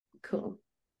Cool.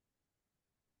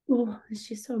 Oh,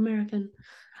 she's so American.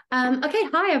 Okay,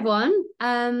 hi everyone.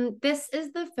 This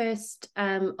is the first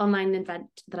online event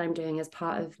that I'm doing as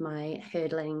part of my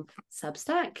hurdling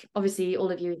Substack. Obviously,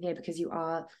 all of you are here because you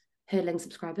are hurdling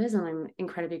subscribers, and I'm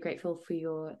incredibly grateful for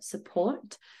your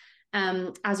support.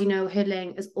 As you know,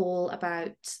 hurdling is all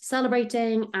about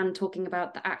celebrating and talking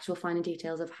about the actual finer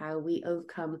details of how we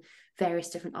overcome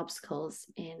various different obstacles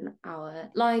in our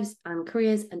lives and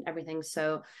careers and everything.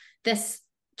 So this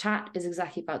chat is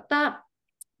exactly about that,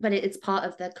 but it's part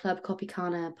of the Club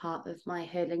Copycana part of my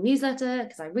hurdling newsletter,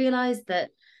 because I realized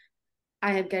that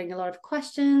I am getting a lot of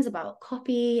questions about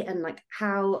copy and like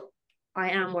how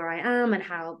I am where I am and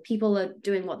how people are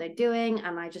doing what they're doing.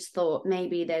 And I just thought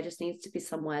maybe there just needs to be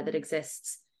somewhere that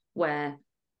exists where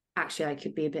actually I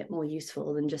could be a bit more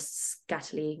useful than just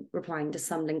scatterly replying to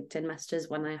some LinkedIn messages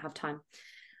when I have time.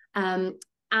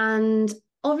 And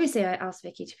obviously I asked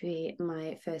Vikki to be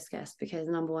my first guest because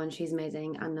number one, she's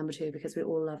amazing, and number two, because we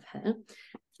all love her.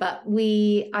 But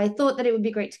I thought that it would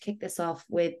be great to kick this off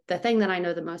with the thing that I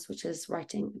know the most, which is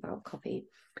writing about copy.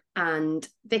 And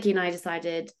Vikki and I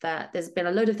decided that there's been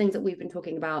a load of things that we've been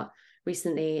talking about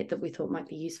recently that we thought might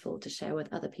be useful to share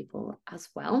with other people as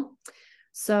well.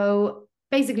 So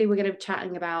basically, we're going to be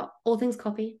chatting about all things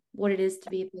copy, what it is to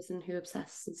be a person who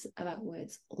obsesses about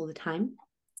words all the time,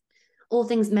 all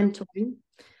things mentoring,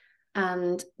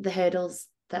 and the hurdles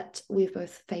that we've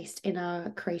both faced in our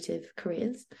creative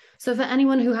careers. So for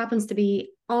anyone who happens to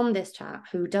be on this chat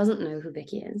who doesn't know who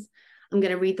Vikki is, I'm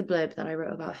going to read the blurb that I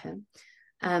wrote about her.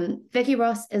 Vikki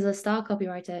Ross is a star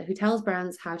copywriter who tells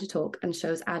brands how to talk and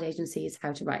shows ad agencies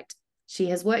how to write. She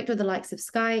has worked with the likes of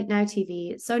Sky, Now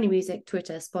TV, Sony Music,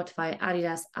 Twitter, Spotify,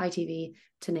 Adidas, ITV,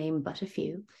 to name but a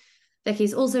few. Vikki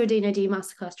is also a D&OD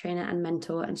masterclass trainer and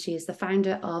mentor, and she is the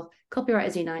founder of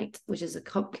Copywriters Unite, which is a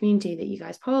community that you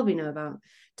guys probably know about,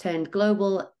 turned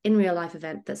global in real life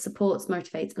event that supports,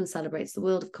 motivates, and celebrates the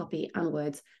world of copy and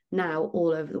words now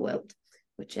all over the world,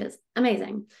 which is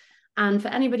amazing. And for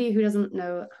anybody who doesn't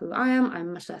know who I am, I'm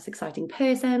a much less exciting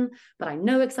person, but I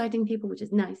know exciting people, which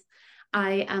is nice.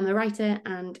 I am a writer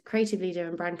and creative leader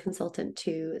and brand consultant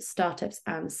to startups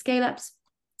and scale-ups.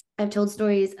 I've told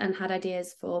stories and had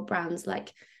ideas for brands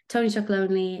like Tony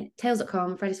Chocolonely,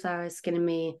 Tails.com, Freddy's Flowers, Skin and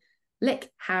Me,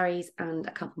 Lick, Harry's, and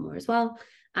a couple more as well.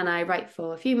 And I write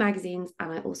for a few magazines,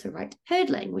 and I also write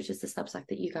Hurdling, which is the Substack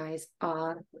that you guys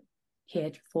are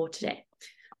here for today.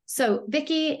 So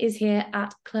Vikki is here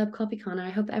at Club Copycana. I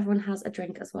hope everyone has a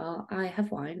drink as well. I have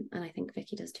wine, and I think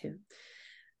Vikki does too.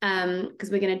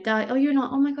 Because we're gonna die. Oh, you're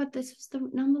not. Oh my God, this was the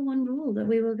number one rule that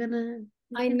we were gonna.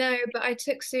 I know, but I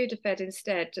took Sudafed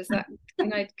instead. Does that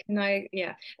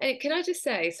yeah. And can I just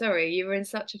say, sorry, you were in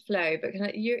such a flow, but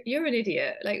you're an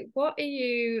idiot. Like, what are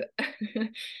you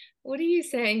what are you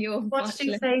saying? Watched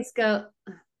his face go,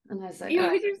 and I was like,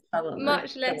 You're oh, just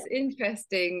much less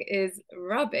interesting is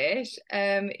rubbish.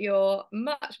 You're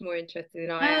much more interesting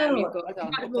than I am. You've no, got hold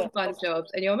on. much more fun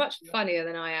jobs, and you're much funnier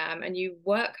than I am, and you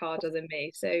work harder than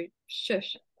me. So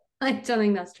shush. I don't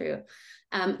think that's true.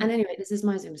 And anyway, this is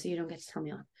my Zoom, so you don't get to tell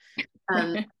me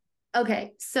off.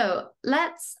 Okay, so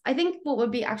I think what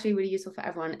would be actually really useful for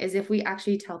everyone is if we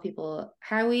actually tell people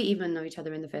how we even know each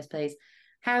other in the first place,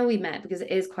 how we met, because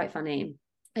it is quite funny.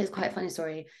 It's quite a funny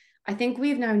story. I think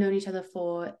we've now known each other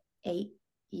for 8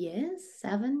 years,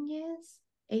 7 years,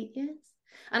 8 years.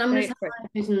 And I'm going to tell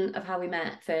my version of how we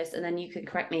met first, and then you could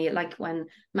correct me, like when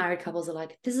married couples are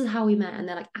like, this is how we met, and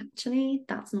they're like, actually,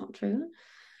 that's not true.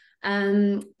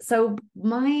 So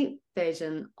my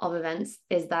version of events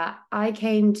is that I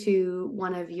came to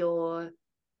one of your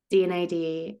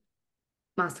D&AD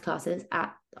masterclasses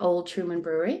at Old Truman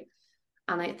Brewery,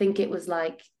 and I think it was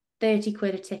like 30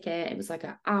 quid a ticket. It was like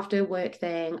an after work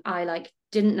thing. I like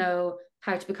didn't know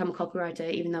how to become a copywriter,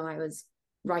 even though I was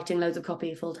writing loads of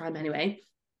copy full time anyway.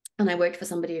 And I worked for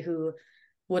somebody who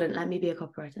wouldn't let me be a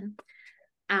copywriter.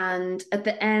 And at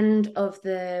the end of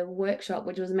the workshop,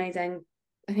 which was amazing,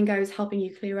 I think I was helping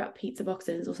you clear up pizza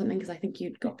boxes or something, because I think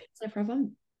you'd got pizza for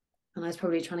everyone. And I was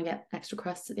probably trying to get extra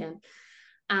crusts at the end.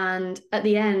 And at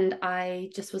the end, I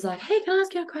just was like, hey, can I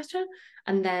ask you a question?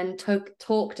 And then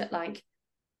talked at like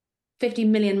 50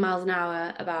 million miles an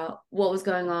hour about what was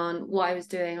going on, what I was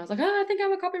doing. I was like, oh, I think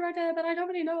I'm a copywriter, but I don't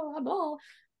really know. Blah.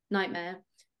 Nightmare.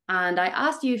 And I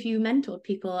asked you if you mentored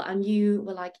people, and you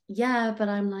were like, yeah, but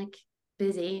I'm like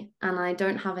busy and I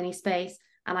don't have any space.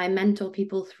 And I mentor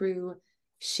people through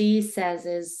she says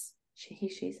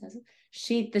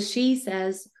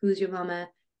who's your mama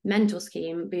mentor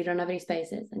scheme, but you don't have any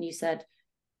spaces. And you said,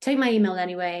 take my email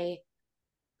anyway,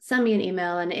 send me an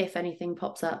email, and if anything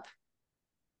pops up,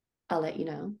 I'll let you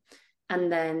know.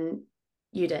 And then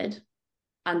You did.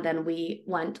 And then we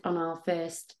went on our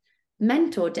first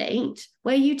mentor date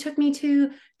where you took me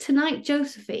to Tonight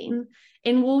Josephine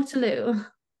in Waterloo,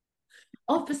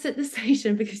 opposite the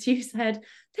station, because you said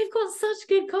they've got such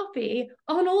good coffee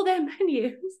on all their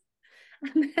menus.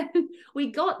 And then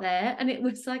we got there and it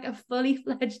was like a fully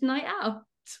fledged night out.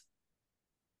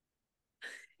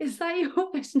 Is that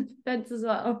your version of events as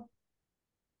well?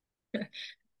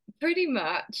 Pretty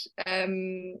much.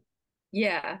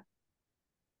 Yeah.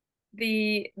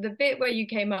 The bit where you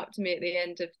came up to me at the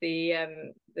end of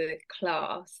the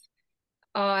class,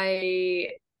 I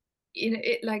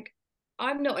it like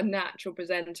I'm not a natural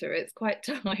presenter. It's quite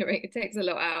tiring. It takes a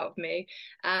lot out of me.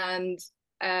 And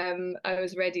I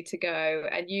was ready to go.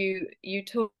 And you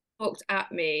talked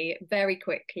at me very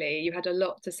quickly. You had a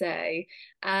lot to say.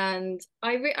 And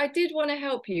I did want to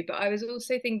help you, but I was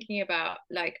also thinking about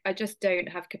like I just don't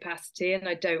have capacity and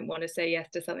I don't want to say yes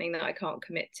to something that I can't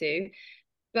commit to.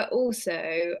 But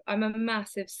also, I'm a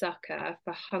massive sucker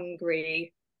for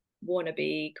hungry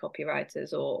wannabe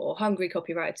copywriters or hungry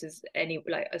copywriters, any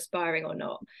like aspiring or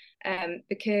not,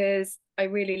 because I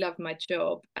really love my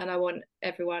job and I want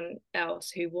everyone else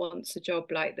who wants a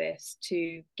job like this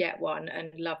to get one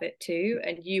and love it too.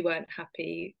 And you weren't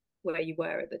happy where you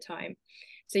were at the time.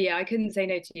 So yeah, I couldn't say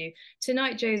no to you.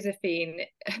 Tonight, Josephine,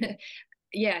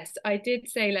 yes, I did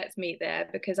say let's meet there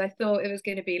because I thought it was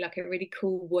going to be like a really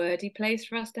cool, wordy place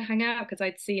for us to hang out because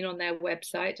I'd seen on their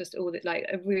website just all that, like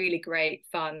a really great,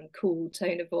 fun, cool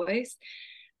tone of voice.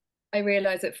 I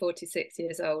realized at 46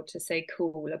 years old to say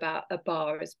cool about a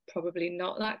bar is probably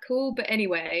not that cool. But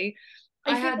anyway,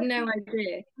 I had no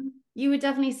idea. You were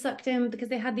definitely sucked in because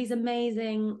they had these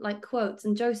amazing like quotes,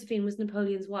 and Josephine was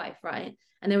Napoleon's wife, right?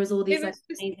 And there was all these It like was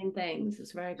just, amazing things. It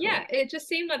was very yeah, cool. it just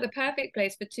seemed like the perfect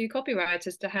place for two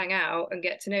copywriters to hang out and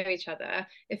get to know each other.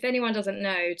 If anyone doesn't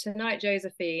know, Tonight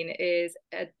Josephine is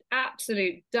an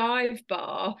absolute dive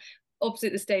bar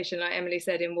opposite the station, like Emily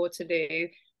said, in Waterloo.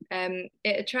 It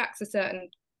attracts a certain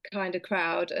kind of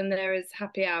crowd, and there is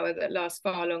happy hour that lasts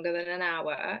far longer than an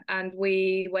hour. And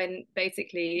we went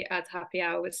basically as happy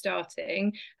hour was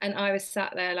starting, and I was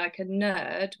sat there like a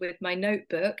nerd with my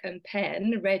notebook and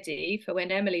pen ready for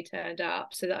when Emily turned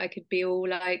up, so that I could be all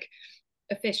like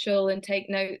official and take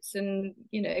notes and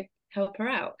help her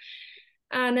out.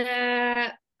 And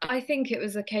I think it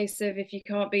was a case of if you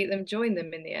can't beat them, join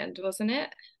them in the end, wasn't it?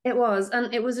 It was,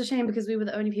 and it was a shame because we were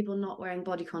the only people not wearing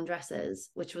bodycon dresses,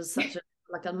 which was such a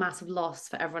like a massive loss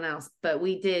for everyone else. But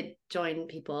we did join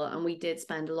people, and we did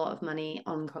spend a lot of money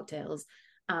on cocktails.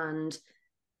 And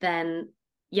then,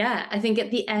 yeah, I think at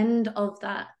the end of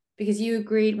that, because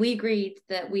we agreed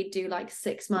that we'd do like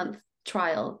 6 month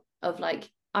trial of like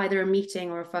either a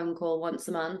meeting or a phone call once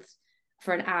a month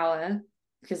for an hour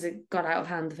because it got out of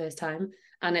hand the first time.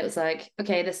 And it was like,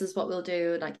 okay, this is what we'll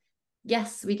do. Like,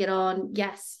 yes, we get on.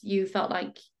 Yes, you felt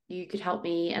like you could help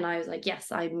me. And I was like,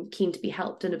 yes, I'm keen to be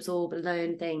helped and absorb and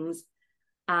learn things.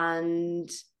 And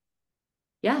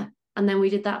yeah. And then we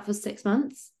did that for 6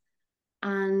 months.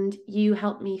 And you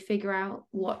helped me figure out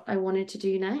what I wanted to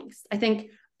do next. I think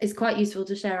it's quite useful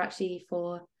to share actually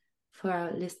for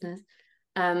our listeners.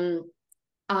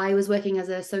 I was working as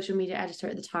a social media editor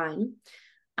at the time.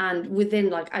 And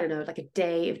within like, I don't know, like a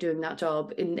day of doing that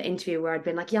job in the interview where I'd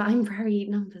been like, yeah, I'm very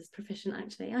numbers proficient,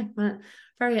 actually. I'm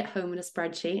very at home in a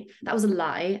spreadsheet. That was a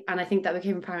lie. And I think that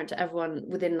became apparent to everyone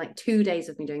within like 2 days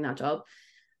of me doing that job.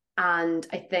 And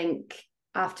I think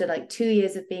after like 2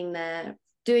 years of being there,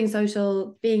 doing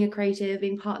social, being a creative,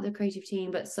 being part of the creative team,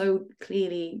 but so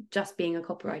clearly just being a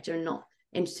copywriter and not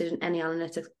interested in any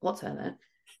analytics whatsoever.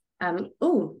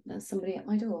 Oh, there's somebody at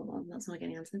my door. Well, that's not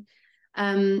getting answered.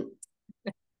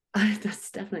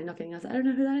 That's definitely not getting answered. I don't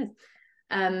know who that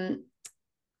is.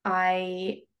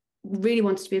 I really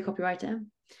wanted to be a copywriter,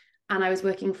 and I was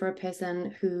working for a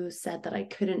person who said that I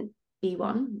couldn't be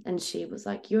one, and she was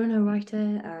like, "You're no writer,"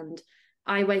 and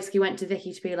I basically went to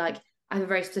Vikki to be like, "I have a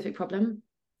very specific problem.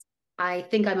 I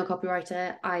think I'm a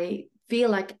copywriter. I feel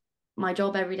like my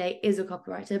job every day is a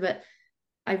copywriter, but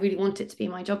I really want it to be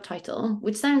my job title,"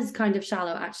 which sounds kind of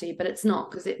shallow actually, but it's not,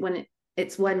 because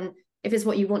it's when if it's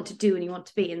what you want to do and you want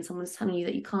to be and someone's telling you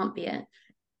that you can't be it,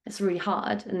 it's really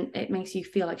hard and it makes you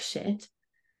feel like shit.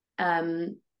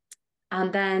 And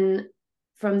then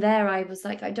from there I was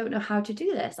like, I don't know how to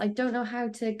do this. I don't know how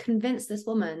to convince this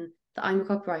woman that I'm a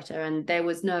copywriter, and there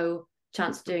was no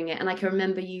chance of doing it. And I can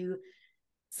remember you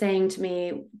saying to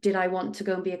me, did I want to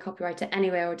go and be a copywriter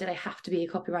anywhere, or did I have to be a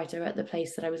copywriter at the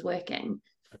place that I was working?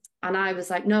 And I was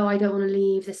like, no, I don't want to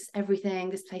leave. This is everything.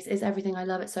 This place is everything. I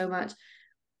love it so much.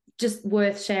 Just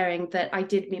worth sharing that I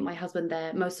did meet my husband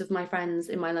there. Most of my friends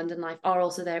in my London life are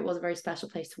also there. It was a very special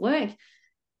place to work.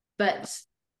 but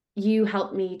you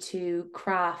helped me to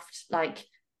craft like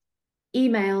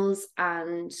emails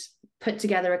and put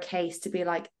together a case to be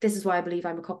like, this is why I believe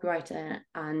I'm a copywriter.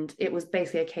 And it was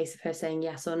basically a case of her saying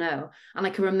yes or no. And I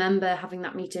can remember having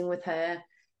that meeting with her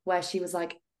where she was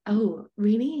like, oh,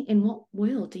 really? In what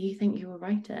world do you think you're a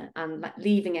writer? And like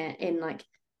leaving it in like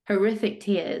horrific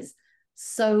tears,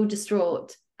 so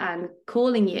distraught, and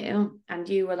calling you. And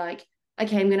you were like,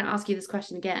 okay, I'm going to ask you this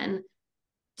question again.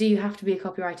 Do you have to be a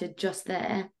copywriter just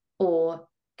there? Or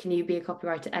can you be a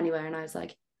copywriter anywhere? And I was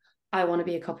like, I want to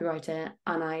be a copywriter,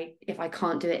 and if I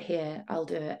can't do it here, I'll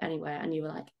do it anywhere. And you were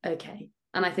like, okay.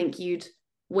 And I think you'd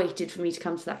waited for me to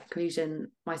come to that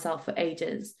conclusion myself for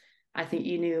ages. I think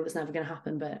you knew it was never going to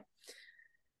happen, but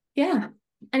yeah.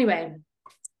 Anyway,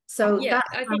 so Yeah, that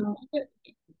I think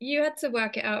you had to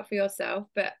work it out for yourself,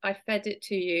 but I fed it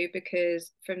to you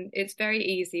because it's very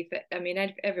easy for, I mean,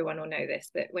 everyone will know this,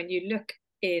 that when you look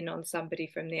in on somebody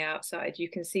from the outside, you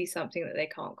can see something that they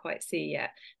can't quite see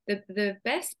yet. The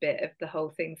best bit of the whole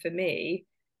thing for me,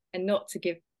 and not to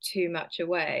give too much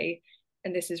away,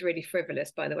 and this is really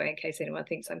frivolous, by the way, in case anyone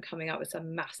thinks I'm coming up with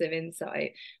some massive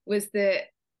insight, was that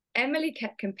Emily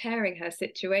kept comparing her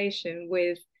situation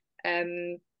with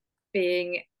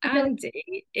being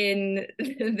Andy in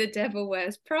The Devil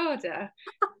Wears Prada.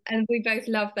 And we both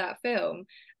loved that film.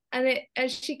 And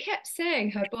she kept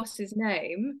saying her boss's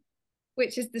name,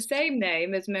 which is the same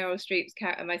name as Meryl Streep's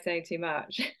character. Am I saying too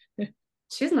much?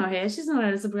 she's not here. She's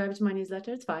not subscribed to my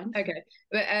newsletter. It's fine. Okay,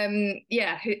 but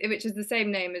yeah, which is the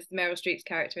same name as Meryl Streep's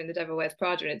character in The Devil Wears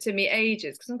Prada, and it took me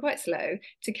ages because I'm quite slow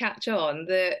to catch on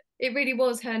that it really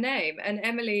was her name, and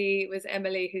Emily was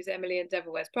Emily, who's Emily in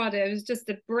Devil Wears Prada. It was just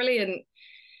a brilliant,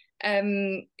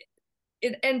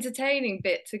 entertaining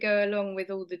bit to go along with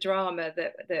all the drama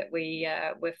that we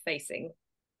were facing.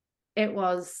 It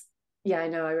was, yeah, I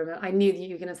know. I remember. I knew that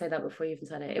you were going to say that before you even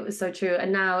said it. It was so true.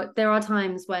 And now there are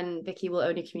times when Vikki will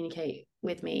only communicate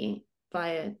with me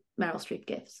via Meryl Streep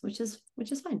gifts, which is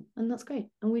fine, and that's great.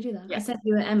 And we do that. Yeah. I sent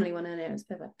you an Emily one earlier. It was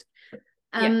perfect.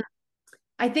 Yeah.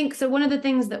 I think so. One of the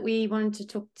things that we wanted to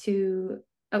talk to,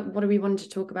 what do we wanted to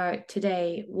talk about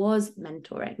today was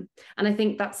mentoring, and I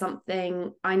think that's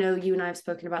something I know you and I have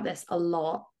spoken about this a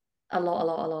lot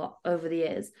over the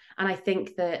years, and I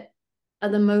think that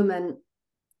at the moment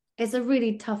it's a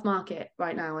really tough market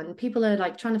right now, and people are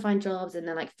like trying to find jobs and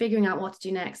they're like figuring out what to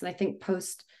do next. And I think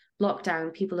post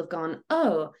lockdown, people have gone,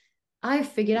 oh, I've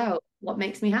figured out what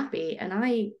makes me happy and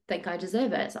I think I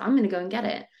deserve it. So I'm going to go and get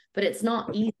it. But it's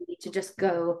not easy to just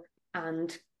go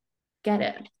and get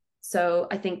it. So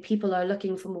I think people are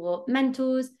looking for more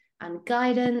mentors and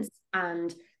guidance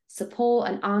and support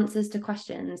and answers to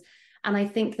questions. And I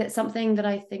think that something that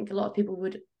I think a lot of people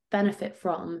would benefit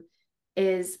from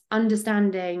is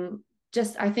understanding,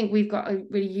 just I think we've got a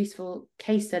really useful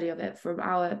case study of it from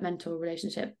our mentor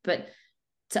relationship, but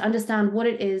to understand what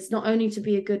it is not only to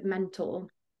be a good mentor,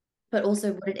 but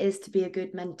also what it is to be a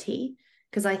good mentee.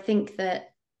 Because I think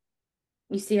that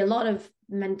you see a lot of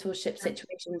mentorship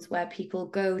situations where people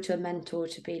go to a mentor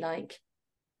to be like,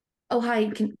 oh,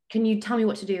 hi, can you tell me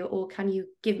what to do? Or can you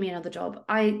give me another job?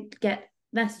 I get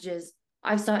messages.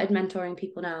 I've started mentoring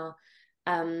people now,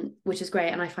 which is great.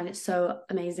 And I find it so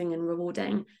amazing and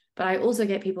rewarding. But I also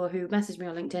get people who message me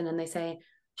on LinkedIn and they say,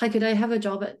 hi, could I have a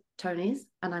job at Tony's?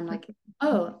 And I'm like,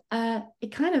 oh, I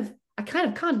kind of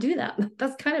can't do that.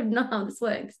 That's kind of not how this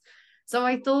works. So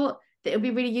I thought that it would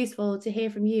be really useful to hear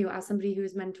from you as somebody who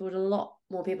has mentored a lot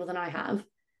more people than I have.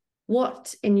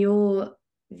 What, in your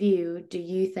view, do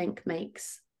you think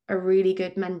makes a really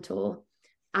good mentor?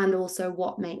 And also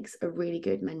what makes a really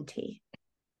good mentee?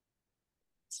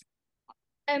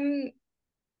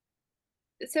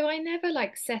 So I never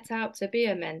like set out to be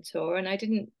a mentor, and I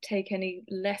didn't take any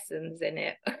lessons in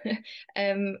it.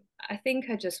 I think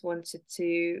I just wanted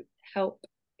to help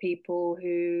people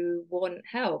who want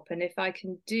help, and if I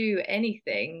can do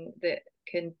anything that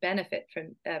can benefit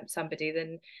from somebody,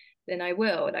 then I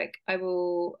will. Like I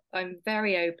will. I'm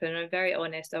very open. I'm very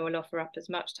honest. I will offer up as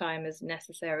much time as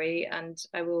necessary, and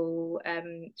I will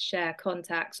share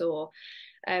contacts or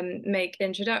make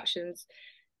introductions.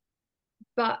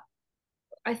 But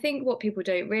I think what people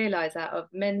don't realize out of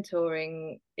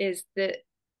mentoring is that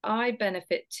I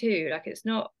benefit too. Like it's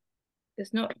not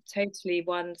totally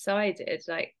one-sided.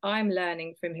 Like I'm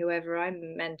learning from whoever I'm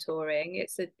mentoring.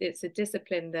 It's a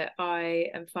discipline that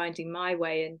I am finding my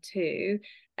way into.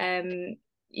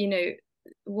 You know,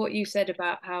 what you said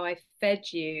about how I fed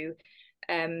you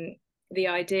the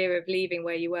idea of leaving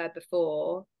where you were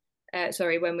before,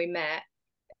 when we met,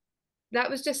 that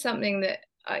was just something that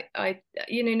I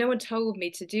no one told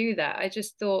me to do that. I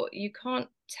just thought you can't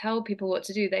tell people what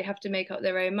to do. They have to make up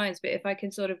their own minds. But if I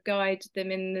can sort of guide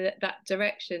them in that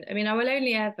direction, I mean, I will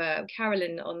only ever,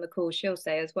 Carolyn on the call, she'll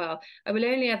say as well, I will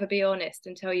only ever be honest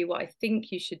and tell you what I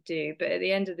think you should do. But at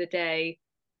the end of the day,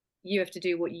 you have to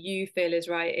do what you feel is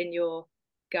right in your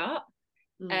gut.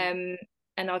 Mm.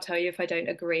 And I'll tell you if I don't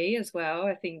agree as well.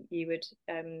 I think you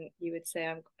would say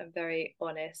I'm very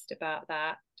honest about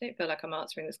that. I don't feel like I'm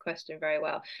answering this question very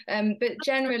well. But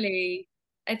generally,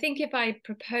 I think if I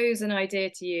propose an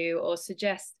idea to you or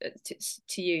suggest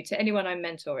to anyone I'm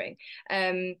mentoring,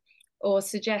 or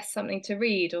suggest something to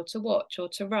read or to watch or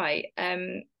to write,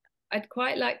 I'd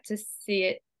quite like to see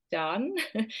it done.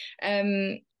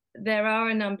 There are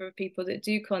a number of people that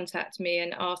do contact me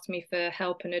and ask me for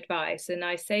help and advice, and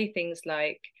I say things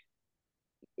like,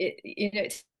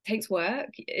 it takes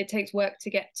work. It takes work to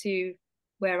get to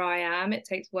where I am. It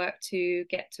takes work to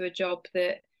get to a job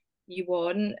that you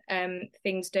want.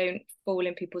 Things don't fall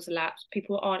in people's laps.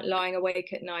 People aren't lying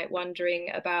awake at night wondering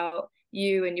about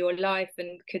you and your life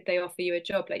and could they offer you a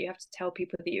job. Like, you have to tell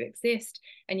people that you exist,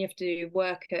 and you have to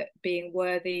work at being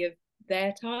worthy of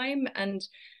their time. And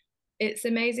it's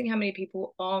amazing how many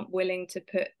people aren't willing to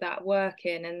put that work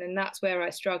in. And then that's where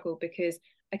I struggle, because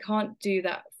I can't do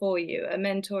that for you. A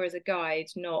mentor is a guide,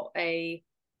 not a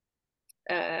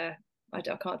I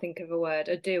can't think of a word,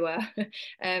 a doer.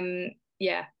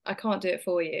 Yeah, I can't do it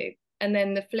for you. And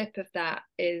then the flip of that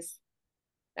is,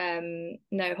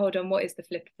 no, hold on, what is the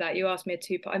flip of that? You asked me a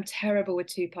two-part. I'm terrible with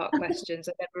two-part questions.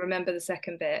 I never remember the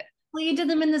second bit. Well, you did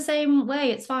them in the same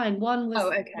way. It's fine. One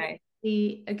was, okay,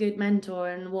 be a good mentor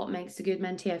and what makes a good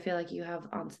mentee. I feel like you have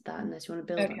answered that, unless you want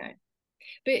to build on. Okay.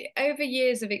 But over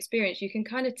years of experience, you can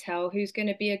kind of tell who's going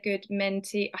to be a good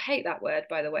mentee. I hate that word,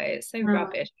 by the way. It's so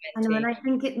rubbish. I know, and I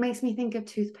think it makes me think of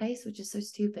toothpaste, which is so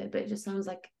stupid, but it just sounds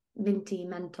like minty,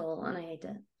 mental, and I hate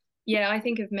it. Yeah, I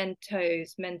think of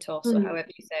Mentos, or however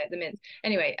you say it, the mint.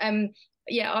 Anyway,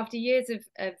 yeah, after years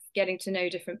of getting to know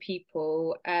different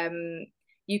people,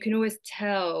 you can always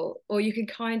tell, or you can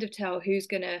kind of tell who's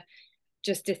gonna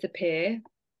just disappear,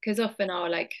 because often I'll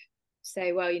like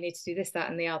say, well, you need to do this, that,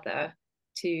 and the other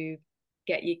to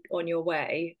get you on your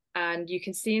way, and you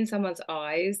can see in someone's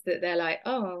eyes that they're like,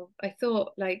 oh, I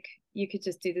thought like you could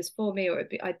just do this for me, or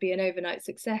I'd be an overnight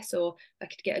success, or I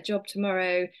could get a job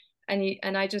tomorrow.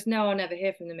 And I just know I'll never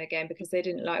hear from them again because they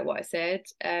didn't like what I said.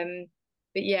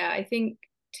 But yeah, I think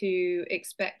to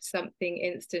expect something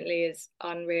instantly is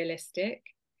unrealistic.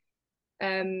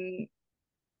 I'm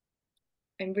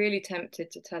really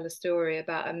tempted to tell a story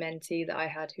about a mentee that I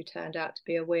had who turned out to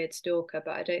be a weird stalker,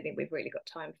 but I don't think we've really got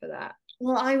time for that.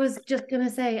 Well, I was just going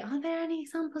to say, are there any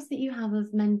examples that you have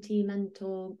of mentee,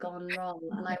 mentor gone wrong?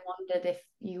 And I wondered if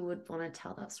you would want to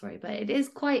tell that story, but it is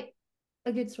quite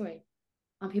a good story.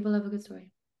 And people love a good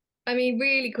story. I mean,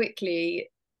 really quickly,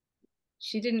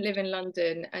 she didn't live in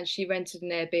London and she rented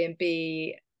an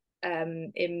Airbnb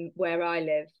in where I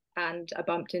live. And I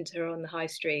bumped into her on the high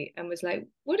street and was like,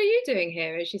 what are you doing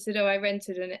here? And she said, oh, I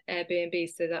rented an Airbnb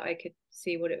so that I could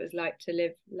see what it was like to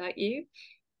live like you.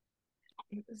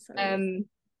 So and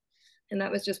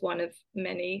that was just one of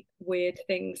many weird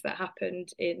things that happened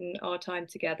in our time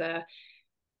together.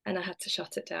 And I had to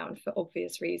shut it down for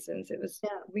obvious reasons. It was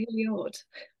really odd.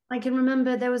 I can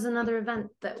remember there was another event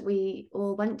that we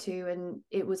all went to, and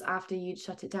it was after you'd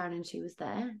shut it down and she was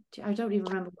there. I don't even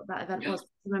remember what that event was. I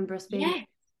remember us being... Yeah.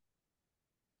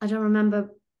 I don't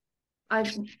remember. I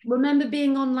remember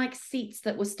being on like seats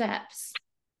that were steps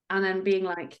and then being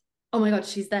like, oh my God,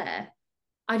 she's there.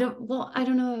 I don't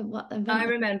know what event. I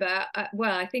remember.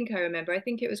 Well, I think I remember. I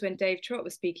think it was when Dave Trott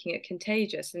was speaking at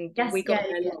Contagious, and we got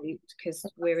there late because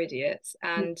we're idiots,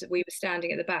 and we were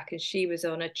standing at the back, and she was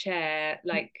on a chair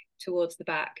like towards the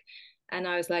back, and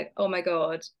I was like, oh my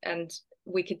God, and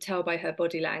we could tell by her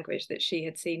body language that she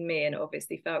had seen me, and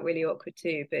obviously felt really awkward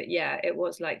too. But yeah, it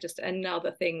was like just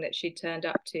another thing that she turned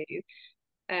up to.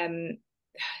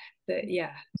 But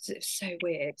yeah, it's so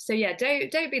weird. So yeah,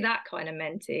 don't be that kind of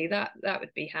mentee. That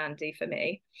would be handy for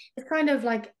me. It's kind of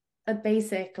like a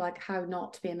basic, like how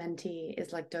not to be a mentee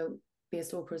is like, don't be a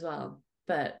stalker as well.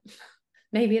 But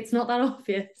maybe it's not that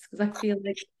obvious, because I feel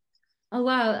like, oh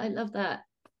wow, I love that.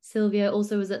 Sylvia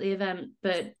also was at the event,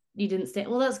 but you didn't stay.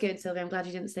 Well, that's good, Sylvia. I'm glad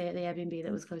you didn't stay at the Airbnb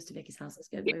that was close to Vicky's house. That's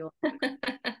good.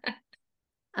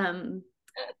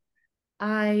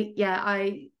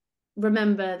 I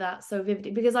remember that so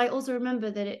vividly, because I also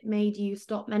remember that it made you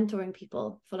stop mentoring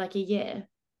people for like a year.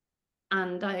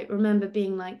 And I remember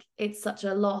being like, it's such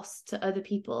a loss to other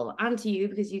people and to you,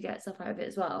 because you get stuff out of it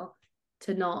as well,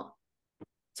 to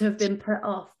have been put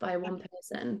off by one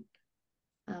person.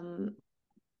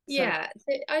 Yeah,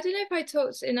 so I don't know if I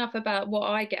talked enough about what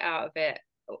I get out of it.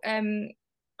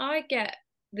 I get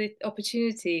the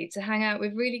opportunity to hang out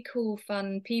with really cool,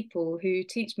 fun people who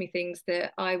teach me things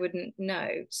that I wouldn't know.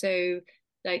 So,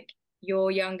 like,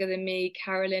 you're younger than me,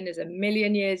 Carolyn is a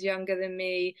million years younger than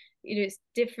me. You know, it's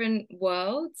different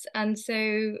worlds. And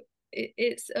so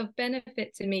it's of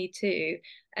benefit to me too.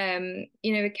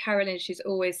 You know, with Carolyn, she's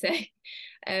always saying,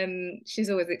 she's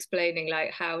always explaining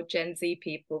like how Gen Z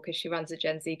people, because she runs a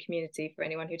Gen Z community for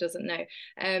anyone who doesn't know,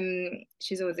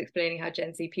 she's always explaining how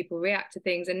Gen Z people react to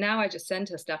things. And now I just send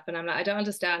her stuff and I'm like, I don't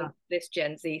understand this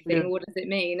Gen Z thing. Yeah. What does it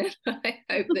mean? And I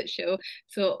hope that she'll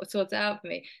sort it out for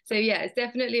me. So yeah, it's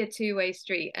definitely a two-way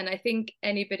street. And I think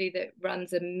anybody that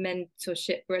runs a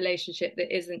mentorship relationship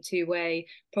that isn't two-way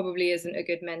probably isn't a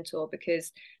good mentor,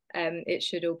 because it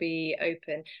should all be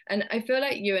open. And I feel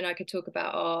like you and I could talk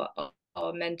about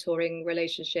our mentoring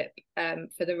relationship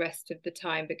for the rest of the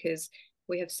time, because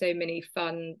we have so many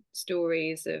fun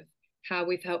stories of how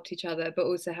we've helped each other, but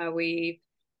also how we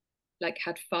like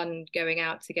had fun going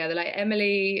out together. Like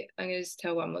Emily, I'm going to just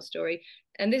tell one more story.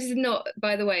 And this is not,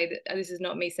 by the way, this is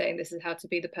not me saying this is how to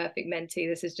be the perfect mentee.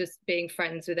 This is just being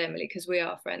friends with Emily, because we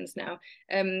are friends now.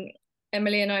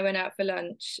 Emily and I went out for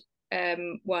lunch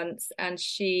once, and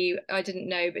I didn't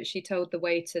know, but she told the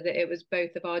waiter that it was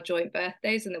both of our joint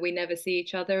birthdays and that we never see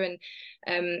each other.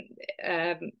 And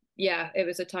yeah, it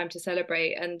was a time to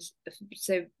celebrate. And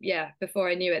so yeah, before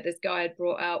I knew it, this guy had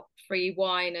brought out free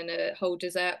wine and a whole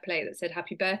dessert plate that said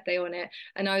happy birthday on it.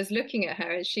 And I was looking at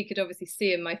her, and she could obviously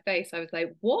see in my face, I was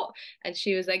like, what? And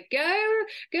she was like, go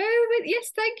with,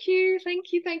 yes, thank you,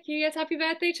 yes, happy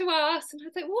birthday to us. And I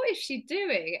was like, what is she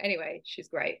doing? Anyway, she's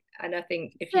great. And I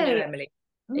think if you know Emily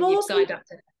and you've signed up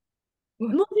to her,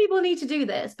 more people need to do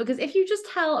this, because if you just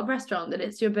tell a restaurant that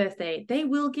it's your birthday, they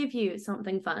will give you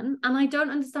something fun. And I don't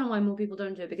understand why more people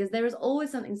don't do it, because there is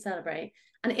always something to celebrate.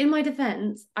 And in my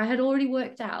defense, I had already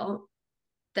worked out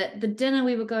that the dinner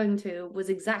we were going to was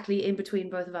exactly in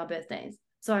between both of our birthdays.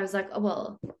 So I was like, oh,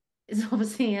 well, it's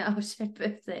obviously our shared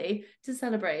birthday to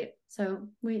celebrate. So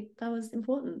that was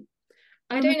important.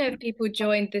 I don't know if people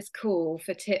joined this call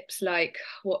for tips like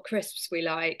what crisps we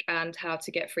like and how to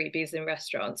get freebies in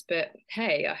restaurants, but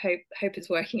hey, I hope it's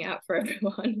working out for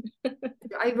everyone.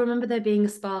 I remember there being a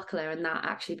sparkler and that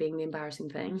actually being the embarrassing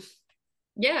thing.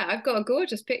 Yeah, I've got a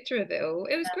gorgeous picture of it all.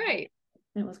 It was great.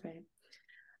 It was great.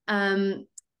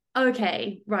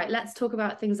 Okay, right, let's talk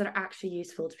about things that are actually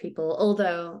useful to people,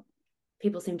 although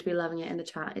people seem to be loving it in the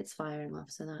chat. It's firing off,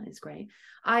 so that is great.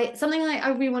 Something I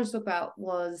really wanted to talk about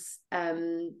was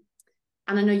and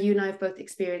I know you and I have both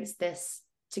experienced this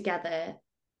together,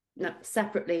 not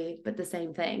separately, but the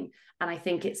same thing. And I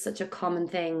think it's such a common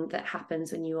thing that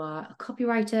happens when you are a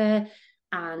copywriter.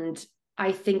 And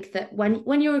I think that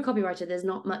when you're a copywriter, there's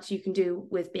not much you can do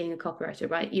with being a copywriter,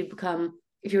 right? You become,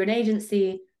 if you're an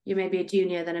agency, you may be a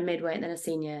junior, then a midweight, then a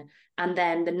senior. And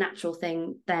then the natural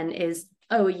thing then is,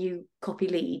 oh, are you copy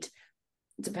lead,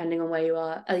 depending on where you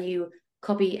are? Are you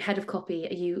copy head of copy?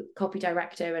 Are you copy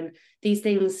director? And these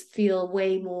things feel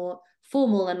way more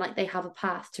formal and like they have a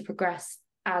path to progress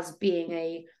as being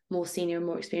a more senior,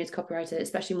 more experienced copywriter,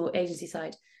 especially more agency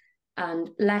side, and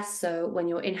less so when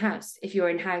you're in-house. If you're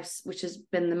in-house, which has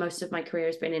been the most of my career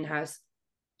has been in-house,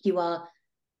 you are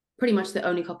pretty much the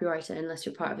only copywriter unless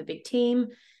you're part of a big team.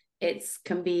 It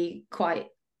can be quite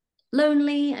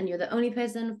lonely and you're the only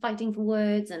person fighting for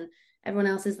words, and everyone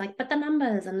else is like, but the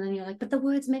numbers, and then you're like, but the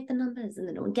words make the numbers, and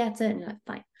then no one gets it, and you're like,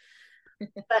 fine.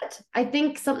 But I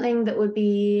think something that would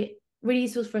be really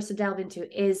useful for us to delve into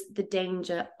is the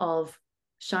danger of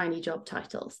shiny job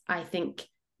titles. I think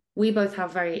we both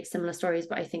have very similar stories,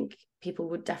 but I think people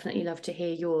would definitely love to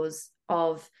hear yours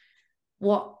of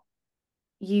what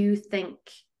you think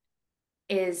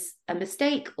is a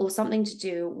mistake or something to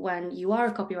do when you are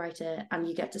a copywriter and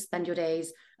you get to spend your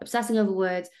days obsessing over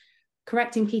words,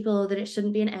 correcting people that it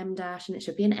shouldn't be an M dash and it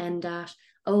should be an N dash.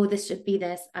 Oh, this should be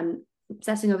this, and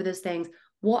obsessing over those things.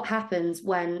 What happens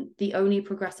when the only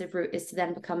progressive route is to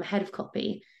then become head of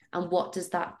copy? And what does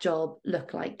that job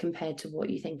look like compared to what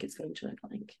you think it's going to look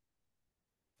like?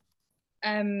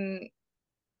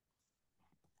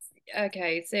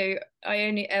 Okay, so I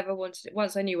only ever wanted,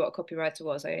 once I knew what a copywriter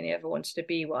was, I only ever wanted to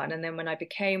be one. And then when I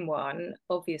became one,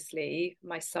 obviously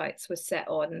my sights were set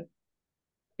on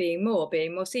being more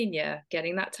senior,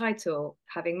 getting that title,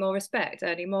 having more respect,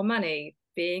 earning more money,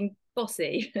 being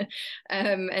bossy,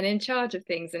 and in charge of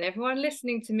things, and everyone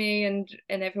listening to me, and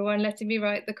everyone letting me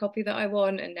write the copy that I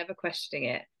want and never questioning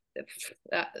it.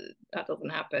 That doesn't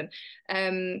happen.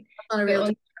 Not a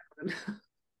real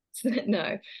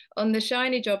No, on the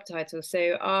shiny job title.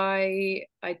 So I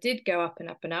did go up and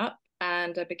up and up,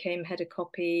 and I became head of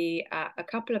copy at a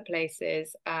couple of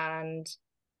places, and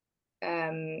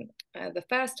the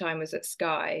first time was at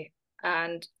Sky,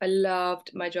 and I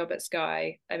loved my job at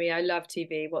Sky. I mean, I love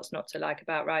TV. What's not to like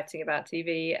about writing about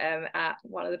TV at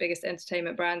one of the biggest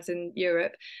entertainment brands in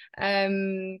Europe?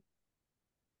 And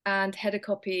head of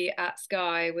copy at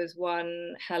Sky was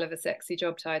one hell of a sexy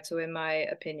job title, in my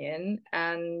opinion.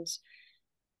 And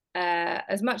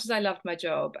as much as I loved my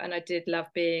job, and I did love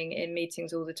being in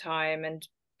meetings all the time, and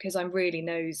because I'm really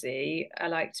nosy, I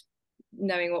liked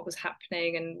knowing what was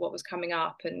happening and what was coming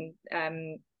up,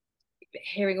 and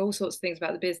hearing all sorts of things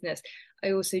about the business.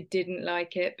 I also didn't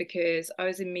like it because I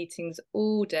was in meetings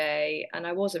all day and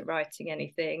I wasn't writing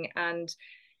anything. And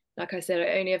like I said,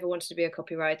 I only ever wanted to be a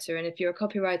copywriter. And if you're a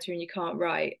copywriter and you can't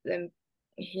write, then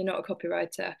you're not a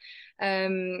copywriter.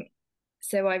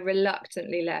 So I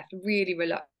reluctantly left, really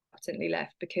reluctantly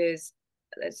left, because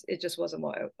it just wasn't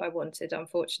what I wanted,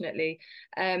 unfortunately.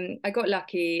 I got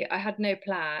lucky. I had no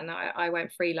plan. I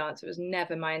went freelance. It was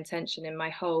never my intention in my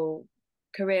whole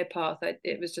career path.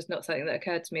 It was just not something that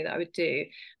occurred to me that I would do.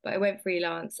 But I went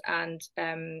freelance, and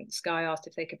Sky asked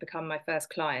if they could become my first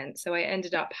client. So I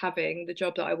ended up having the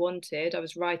job that I wanted. I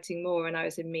was writing more and I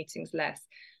was in meetings less.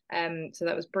 So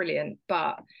that was brilliant.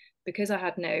 But because I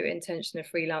had no intention of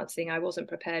freelancing, I wasn't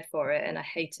prepared for it and I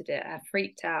hated it. I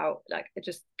freaked out. Like, I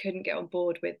just couldn't get on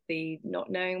board with the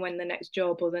not knowing when the next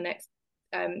job or the next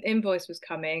invoice was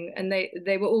coming. And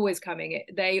they were always coming.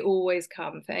 They always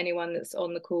come. For anyone that's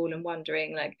on the call and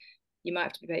wondering, like, you might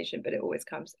have to be patient, but it always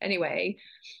comes. Anyway,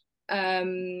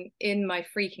 in my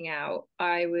freaking out,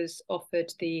 I was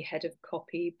offered the head of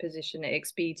copy position at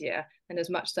Expedia. And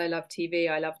as much as I love TV,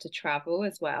 I love to travel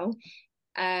as well.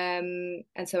 And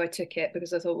so I took it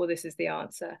because I thought, well, this is the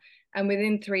answer. And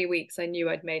within 3 weeks, I knew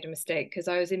I'd made a mistake because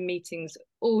I was in meetings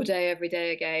all day, every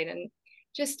day again, and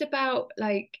just about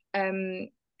like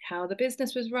how the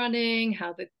business was running,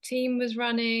 how the team was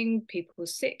running,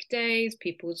 people's sick days,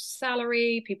 people's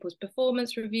salary, people's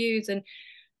performance reviews. And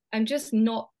I'm just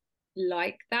not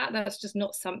like that. That's just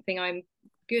not something I'm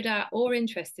good at or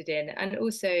interested in. And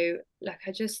also, like,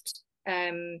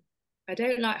 I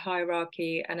don't like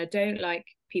hierarchy, and I don't like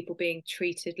people being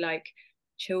treated like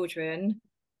children.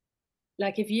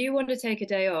 Like, if you want to take a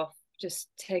day off, just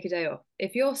take a day off.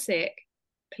 If you're sick,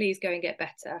 please go and get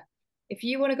better. If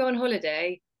you want to go on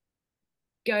holiday,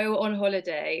 go on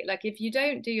holiday. Like, if you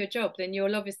don't do your job, then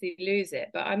you'll obviously lose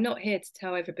it. But I'm not here to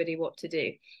tell everybody what to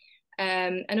do.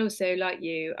 And also, like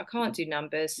you, I can't do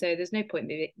numbers, so there's no point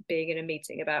being in a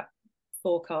meeting about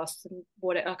forecasts and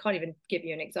I can't even give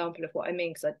you an example of what I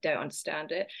mean because I don't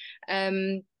understand it.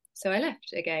 So I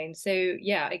left again. So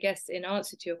yeah, I guess in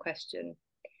answer to your question,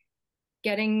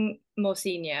 getting more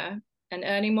senior and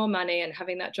earning more money and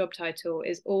having that job title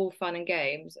is all fun and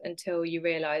games until you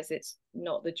realize it's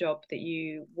not the job that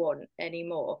you want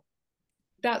anymore.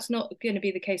 That's not going to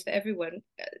be the case for everyone.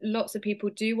 Lots of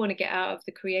people do want to get out of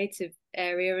the creative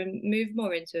area and move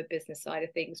more into a business side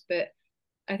of things. But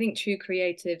I think true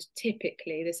creatives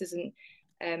typically, this isn't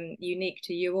unique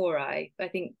to you or I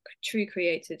think true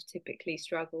creatives typically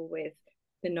struggle with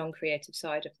the non-creative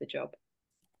side of the job.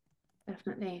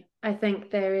 Definitely. I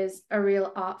think there is a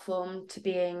real art form to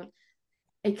being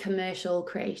a commercial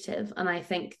creative. And I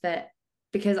think that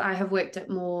because I have worked at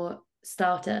more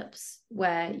startups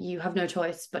where you have no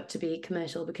choice but to be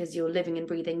commercial because you're living and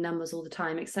breathing numbers all the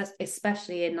time,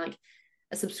 especially in like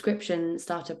a subscription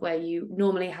startup where you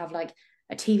normally have like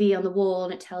a TV on the wall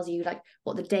and it tells you like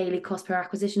what the daily cost per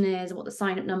acquisition is and what the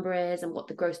sign up number is and what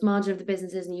the gross margin of the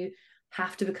business is, and you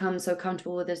have to become so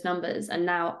comfortable with those numbers. And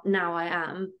now I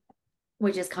am,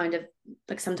 which is kind of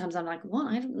like, sometimes I'm like, what?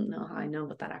 I don't know how I know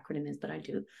what that acronym is, but I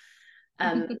do.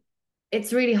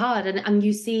 It's really hard, and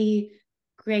you see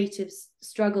creatives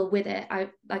struggle with it. I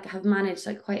like have managed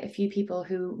like quite a few people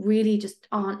who really just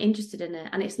aren't interested in it,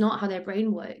 and it's not how their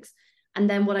brain works. And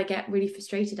then what I get really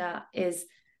frustrated at is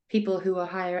people who are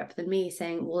higher up than me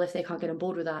saying, well, if they can't get on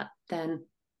board with that, then,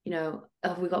 you know,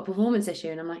 have we got a performance issue?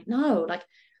 And I'm like, no, like,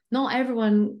 not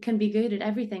everyone can be good at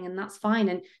everything, and that's fine.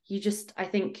 And you just, I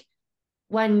think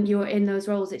when you're in those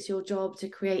roles, it's your job to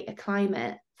create a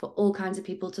climate for all kinds of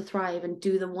people to thrive and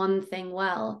do the one thing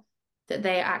well that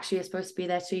they actually are supposed to be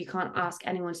there. So you can't ask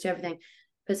anyone to do everything.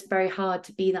 But it's very hard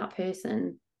to be that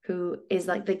person who is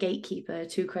like the gatekeeper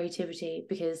to creativity,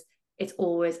 because it's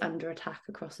always under attack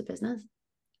across the business.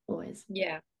 Always.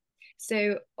 Yeah.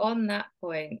 So on that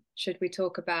point, should we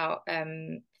talk about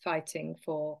fighting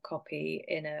for copy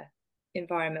in a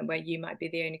environment where you might be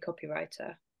the only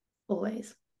copywriter?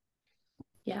 Always.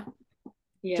 Yeah.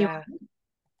 Yeah.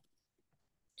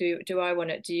 Do I want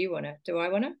to? Do you want to? Do I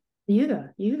want to? You go.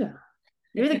 You're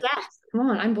the guest. Come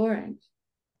on, I'm boring.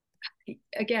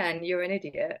 Again, you're an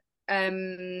idiot.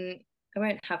 I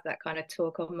won't have that kind of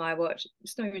talk on my watch.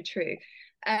 It's not even true.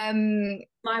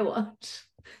 My watch.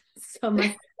 So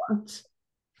my watch.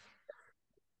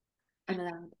 I'm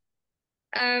allowed.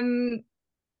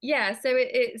 Yeah, so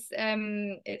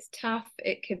it's tough.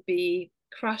 It could be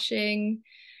crushing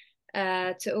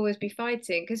to always be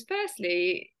fighting. Because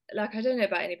firstly, like I don't know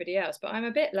about anybody else, but I'm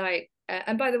a bit like,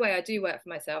 and by the way, I do work for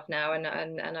myself now, and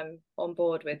I'm on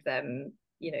board with them.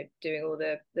 Doing all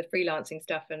the freelancing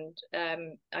stuff, and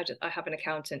I have an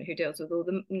accountant who deals with all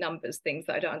the numbers things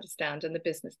that I don't understand and the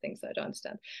business things that I don't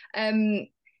understand.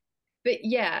 But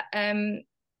yeah,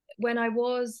 when I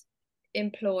was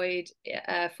employed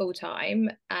full time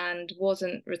and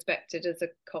wasn't respected as a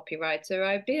copywriter,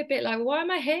 I'd be a bit like, why am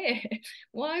I here?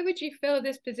 Why would you fill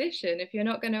this position if you're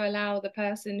not going to allow the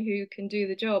person who can do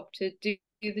the job to do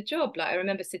the job? Like I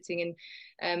remember sitting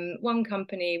in one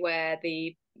company where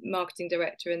the marketing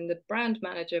director and the brand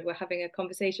manager were having a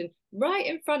conversation right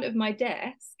in front of my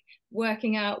desk,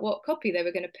 working out what copy they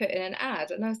were going to put in an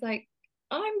ad. And I was like,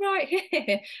 I'm right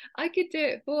here. I could do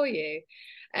it for you.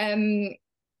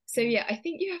 So yeah, I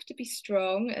think you have to be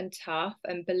strong and tough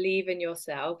and believe in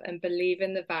yourself and believe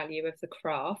in the value of the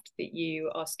craft that you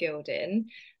are skilled in.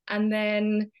 And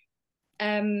then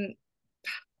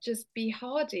just be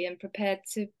hardy and prepared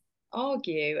to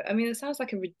argue. I mean, it sounds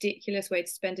like a ridiculous way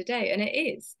to spend a day, and it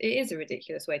is. It is a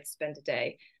ridiculous way to spend a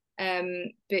day.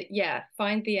 But yeah,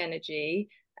 find the energy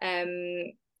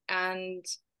and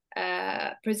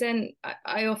present.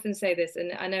 I often say this,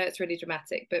 and I know it's really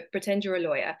dramatic, but pretend you're a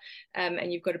lawyer,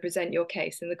 and you've got to present your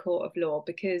case in the court of law,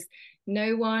 because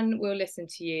no one will listen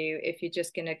to you if you're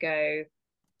just going to go,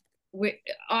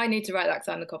 I need to write that because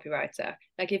I'm the copywriter.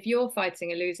 Like if you're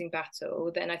fighting a losing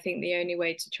battle, then I think the only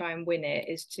way to try and win it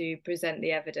is to present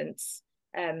the evidence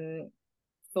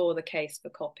for the case for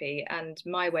copy. And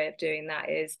my way of doing that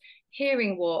is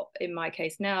hearing what, in my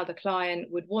case now, the client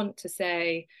would want to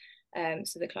say.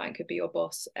 So the client could be your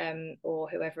boss or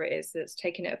whoever it is that's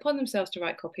taking it upon themselves to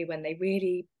write copy when they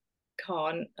really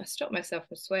can't. I stop myself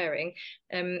from swearing.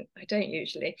 I don't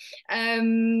usually.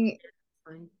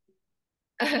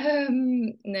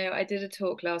 No, I did a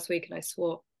talk last week and I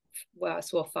swore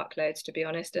fuckloads, to be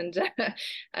honest, and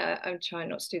I'm trying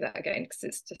not to do that again because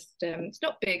it's just it's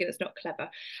not big and it's not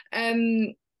clever.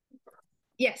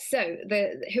 Yes, so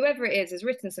whoever it is has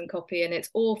written some copy and it's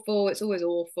awful, it's always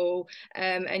awful,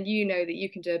 and you know that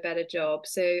you can do a better job.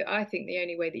 So I think the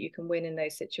only way that you can win in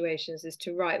those situations is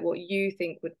to write what you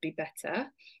think would be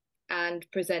better and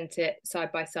present it side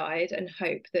by side and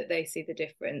hope that they see the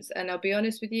difference. And I'll be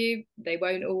honest with you, they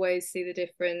won't always see the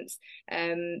difference.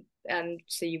 And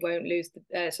so you won't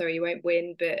you won't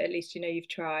win, but at least you know you've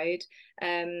tried.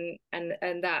 And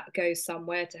that goes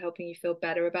somewhere to helping you feel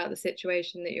better about the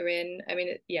situation that you're in. I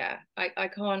mean, I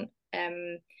can't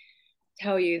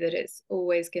tell you that it's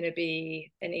always going to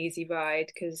be an easy ride,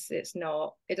 because it's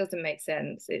not. It doesn't make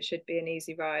sense. It should be an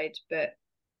easy ride, but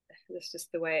that's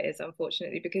just the way it is,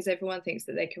 unfortunately, because everyone thinks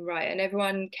that they can write, and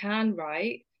everyone can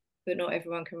write, but not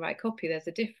everyone can write copy. There's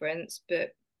a difference,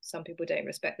 but some people don't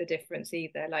respect the difference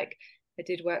either. Like I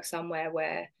did work somewhere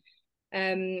where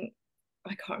I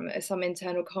can't remember, some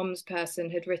internal comms person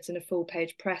had written a full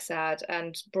page press ad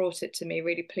and brought it to me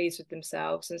really pleased with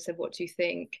themselves and said, what do you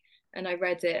think? And I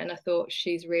read it and I thought,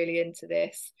 she's really into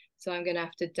this, so I'm going to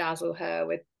have to dazzle her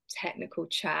with technical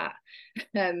chat.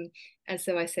 And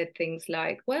so I said things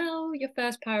like, well, your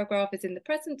first paragraph is in the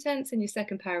present tense and your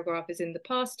second paragraph is in the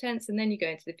past tense, and then you go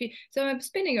into the future. So I'm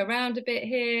spinning around a bit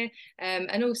here.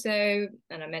 And I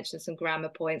mentioned some grammar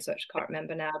points, which I can't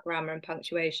remember now, grammar and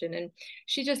punctuation. And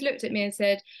she just looked at me and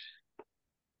said,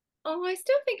 oh, I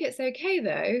still think it's okay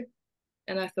though.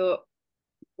 And I thought,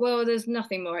 well, there's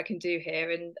nothing more I can do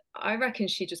here. And I reckon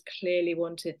she just clearly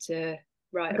wanted to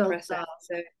write a press ad.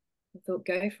 So I thought,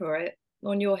 go for it.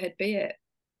 On your head be it.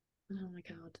 Oh my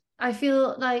God. I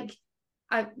feel like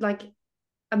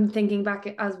I'm thinking back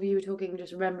as we were talking,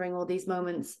 just remembering all these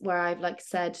moments where I've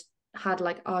had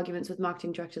arguments with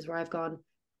marketing directors where I've gone,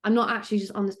 I'm not actually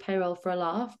just on this payroll for a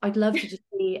laugh. I'd love to just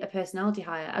be a personality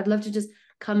hire. I'd love to just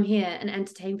come here and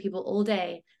entertain people all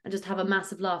day and just have a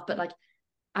massive laugh. But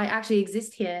I actually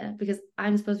exist here because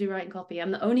I'm supposed to be writing copy.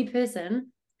 I'm the only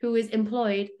person who is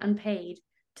employed and paid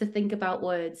to think about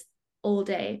words all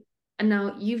day. And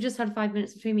now you've just had 5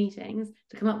 minutes between meetings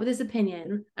to come up with this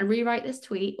opinion and rewrite this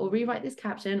tweet or rewrite this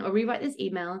caption or rewrite this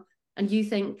email. And you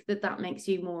think that makes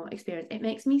you more experienced. It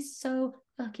makes me so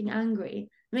fucking angry.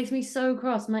 It makes me so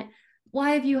cross. I'm like,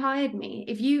 why have you hired me?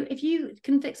 If you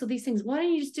can fix all these things, why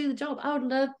don't you just do the job? I would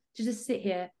love to just sit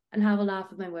here and have a laugh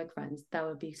with my work friends. That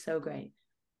would be so great.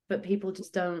 But people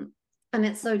just don't. And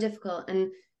it's so difficult.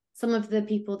 And some of the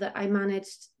people that I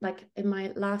managed, like in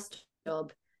my last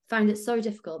job, found it so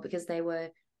difficult because they were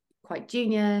quite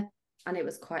junior and it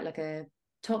was quite like a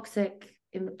toxic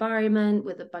environment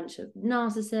with a bunch of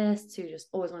narcissists who just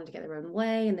always wanted to get their own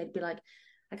way. And they'd be like,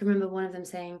 I can remember one of them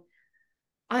saying,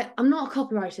 I'm not a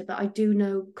copywriter, but I do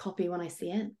know copy when I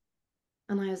see it.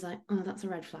 And I was like, oh, that's a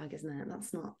red flag, isn't it?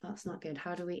 That's not good.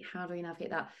 How do we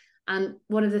navigate that? And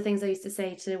one of the things I used to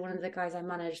say to one of the guys I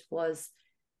managed was,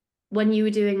 when you were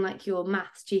doing like your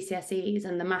maths GCSEs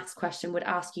and the maths question would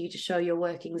ask you to show your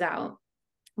workings out,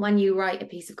 when you write a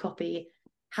piece of copy,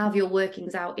 have your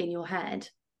workings out in your head,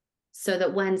 so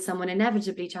that when someone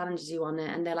inevitably challenges you on it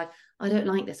and they're like, I don't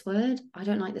like this word, I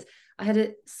don't like this. I had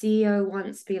a CEO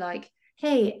once be like,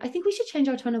 hey, I think we should change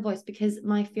our tone of voice because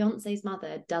my fiance's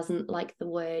mother doesn't like the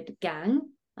word gang.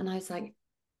 And I was like,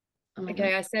 oh my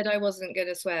Okay, God. I said I wasn't going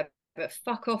to swear, but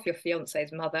fuck off your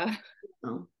fiance's mother.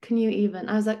 Oh, can you even?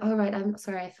 I was like, all right, I'm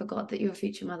sorry, I forgot that your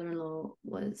future mother-in-law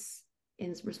was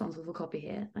responsible for copy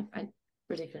here.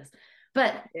 Ridiculous.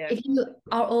 But Yeah. if you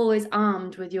are always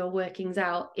armed with your workings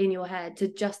out in your head to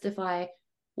justify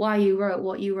why you wrote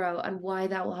what you wrote and why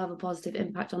that will have a positive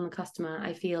impact on the customer,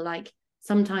 I feel like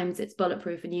sometimes it's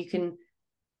bulletproof and you can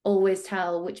always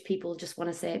tell which people just want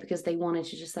to say it because they wanted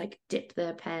to just like dip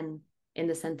their pen in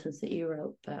the sentence that you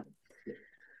wrote. But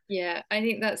Yeah, I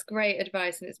think that's great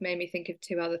advice, and it's made me think of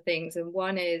two other things. And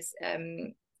one is,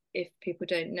 if people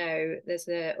don't know, there's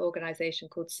an organization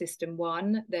called System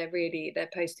One. They're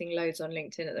posting loads on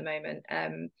LinkedIn at the moment,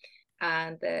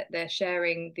 and they're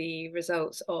sharing the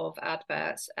results of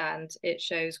adverts, and it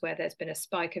shows where there's been a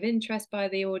spike of interest by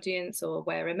the audience, or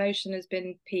where emotion has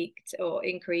been peaked or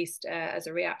increased as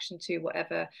a reaction to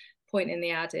whatever point in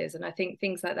the ad is. And I think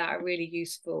things like that are really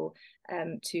useful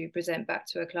to present back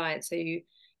to a client. So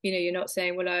you're not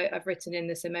saying, well, I've written in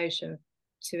this emotion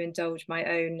to indulge my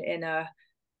own inner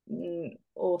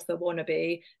author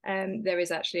wannabe. There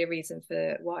is actually a reason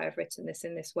for why I've written this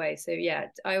in this way. So yeah,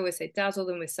 I always say dazzle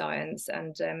them with science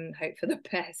and hope for the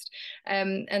best.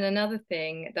 And another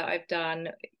thing that I've done,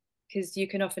 because you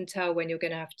can often tell when you're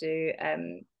going to have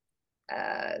to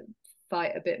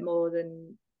fight a bit more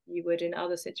than you would in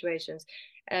other situations.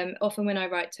 Often when I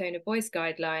write tone of voice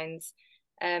guidelines,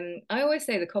 I always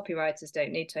say the copywriters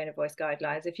don't need tone of voice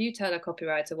guidelines. If you tell a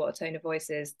copywriter what a tone of voice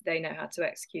is, they know how to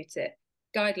execute it.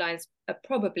 Guidelines are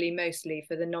probably mostly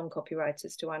for the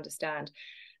non-copywriters to understand.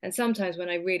 And sometimes when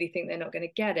I really think they're not going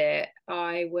to get it,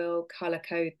 I will color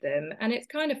code them. And it's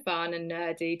kind of fun and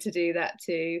nerdy to do that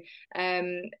too.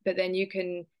 But then you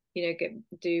can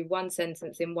do one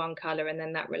sentence in one color, and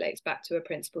then that relates back to a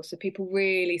principle, so people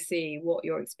really see what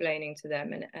you're explaining to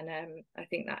them, and I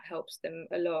think that helps them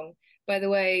along. By the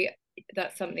way,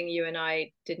 that's something you and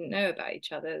I didn't know about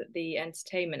each other, the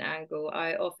entertainment angle.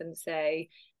 I often say,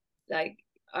 like,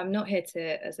 I'm not here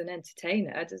to as an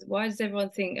entertainer. Why does everyone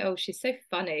think, oh, she's so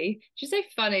funny,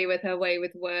 with her way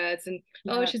with words, and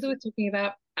oh, yeah, she's always talking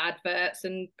about adverts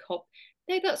and cop.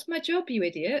 No, that's my job, you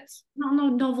idiots. not no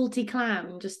novelty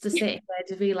clown just to sit there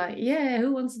to be like, yeah,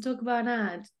 who wants to talk about an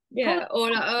ad? Yeah,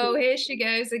 or like, oh, here she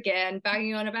goes again,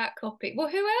 banging on about copy. Well,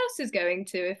 who else is going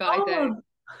to if I don't?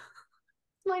 Oh,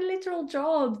 my literal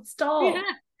job. Yeah, Stop.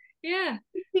 yeah.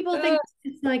 People Oh, think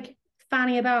it's like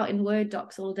fanning about in Word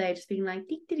docs all day, just being like,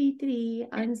 dee, dee, dee, dee,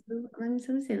 I'm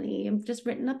so silly. I've just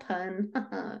written a pun.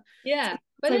 yeah.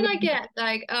 But So then I really get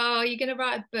like, oh, you're gonna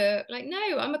write a book. Like,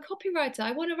 no, I'm a copywriter.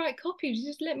 I want to write copy.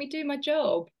 Just let me do my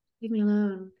job. leave me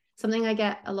alone. Something I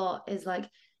get a lot is like,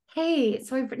 hey,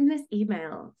 so I've written this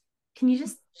email. Can you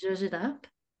just zhuzh it up?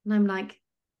 And I'm like,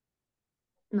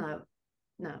 no,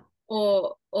 no.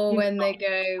 Or You've when they got,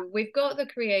 go, we've got the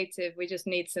creative, we just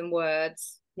need some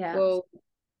words. yeah. Well,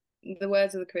 the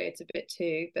words are the creative bit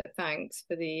too, but thanks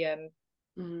for the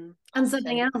And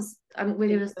something tender else, we're going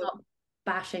to detail. stop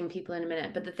bashing people in a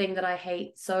minute, but the thing that I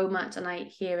hate so much, and I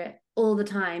hear it all the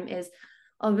time, is,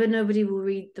 oh, but nobody will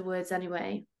read the words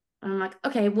anyway. And I'm like,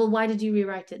 okay, well, why did you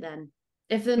rewrite it then?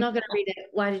 If they're not going to read it,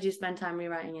 why did you spend time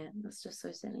rewriting it? That's just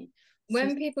so silly. So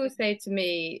When people say to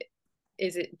me,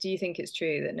 do you think it's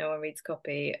true that no one reads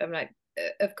copy? I'm like,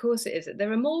 of course it is.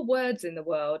 There are more words in the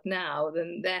world now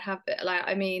than there have been. Like,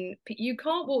 I mean, you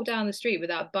can't walk down the street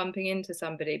without bumping into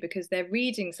somebody because they're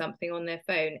reading something on their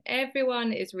phone.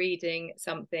 Everyone is reading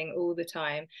something all the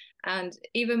time. And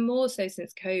even more so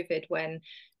since COVID, when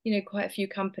quite a few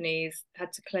companies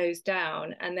had to close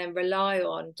down and then rely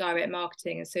on direct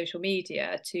marketing and social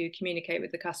media to communicate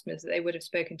with the customers that they would have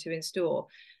spoken to in store.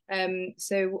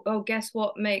 So, oh, guess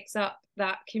what makes up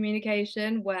that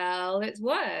communication? Well, it's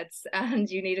words, and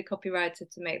you need a copywriter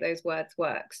to make those words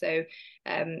work. So,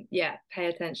 yeah, pay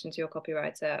attention to your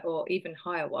copywriter, or even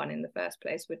hire one in the first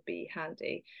place would be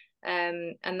handy.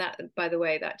 And that, by the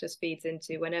way, that just feeds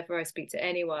into whenever I speak to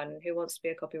anyone who wants to be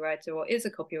a copywriter or is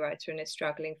a copywriter and is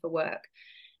struggling for work.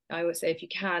 I would say, if you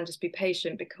can, just be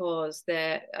patient, because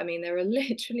there are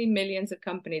literally millions of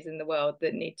companies in the world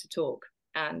that need to talk,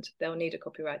 and they'll need a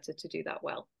copywriter to do that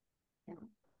well. Yeah.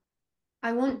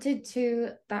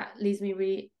 That leads me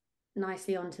really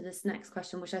nicely on to this next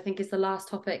question, which I think is the last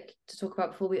topic to talk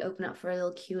about before we open up for a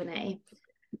little Q&A.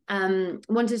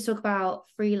 Wanted to talk about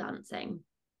freelancing.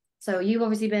 So you've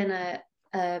obviously been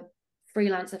a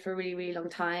freelancer for a really, really long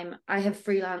time. I have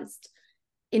freelanced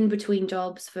in between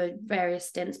jobs for various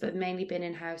stints, but mainly been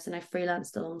in-house, and I've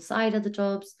freelanced alongside other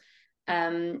jobs.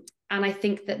 And I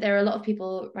think that there are a lot of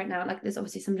people right now, like there's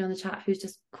obviously somebody on the chat who's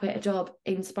just quit a job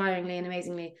inspiringly and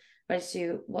amazingly, ready to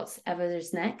do whatever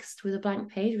there's next with a blank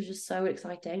page, which is so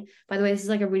exciting. By the way, this is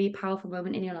like a really powerful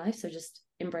moment in your life, so just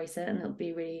embrace it, and it'll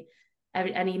be really,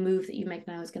 any move that you make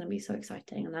now is going to be so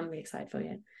exciting, and I'm really excited for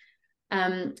you.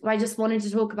 I just wanted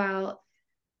to talk about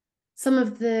some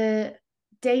of the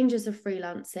dangers of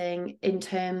freelancing in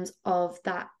terms of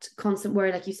that constant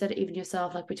worry, like you said, even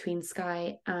yourself, like between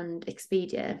Sky and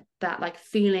Expedia, that like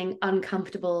feeling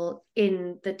uncomfortable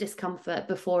in the discomfort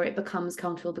before it becomes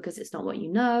comfortable because it's not what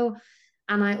you know.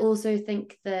 And I also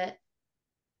think that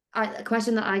a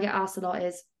question that I get asked a lot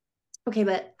is, okay,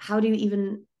 but how do you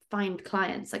even find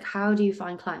clients? Like, how do you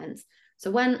find clients? So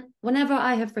whenever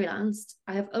I have freelanced,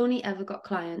 I have only ever got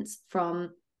clients from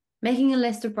making a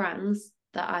list of brands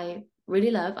that I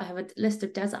really love. I have a list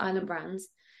of desert island brands,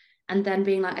 and then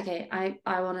being like, okay, I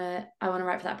wanna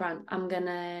write for that brand. I'm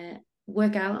gonna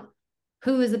work out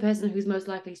who is the person who's most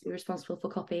likely to be responsible for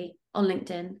copy on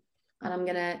LinkedIn, and I'm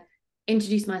gonna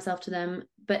introduce myself to them,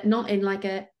 but not in like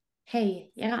a,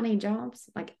 hey, you got any jobs?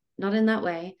 Like, not in that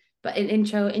way, but in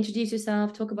intro, introduce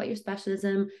yourself, talk about your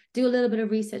specialism, do a little bit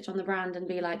of research on the brand, and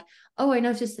be like, oh, I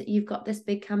noticed that you've got this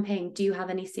big campaign. Do you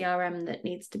have any CRM that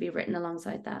needs to be written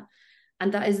alongside that?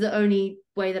 And that is the only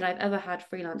way that I've ever had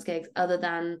freelance gigs, other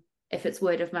than if it's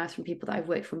word of mouth from people that I've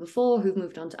worked from before who've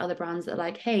moved on to other brands that are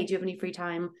like, hey, do you have any free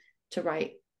time to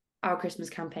write our Christmas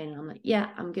campaign? And I'm like, yeah,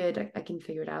 I'm good. I can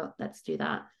figure it out. Let's do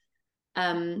that.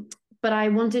 But I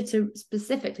wanted to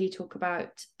specifically talk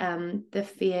about the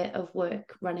fear of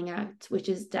work running out, which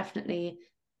is definitely a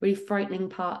really frightening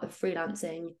part of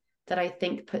freelancing that I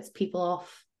think puts people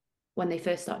off when they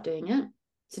first start doing it.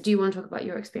 So do you want to talk about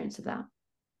your experience of that?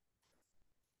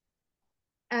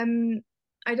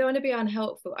 I don't want to be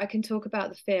unhelpful. I can talk about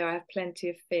the fear. I have plenty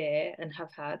of fear and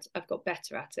have had. I've got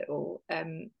better at it all.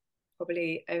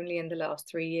 Probably only in the last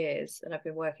 3 years, and I've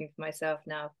been working for myself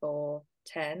now for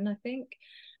 10, I think.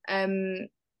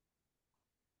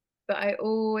 But I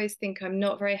always think I'm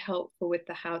not very helpful with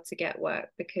the how to get work,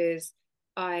 because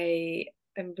I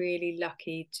am really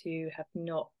lucky to have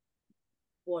not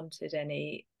wanted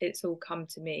any. It's all come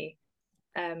to me.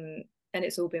 And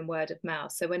it's all been word of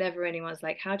mouth. So whenever anyone's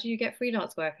like, how do you get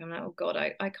freelance work? I'm like, oh God,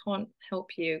 I can't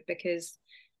help you, because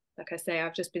like I say,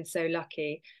 I've just been so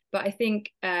lucky. But I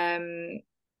think there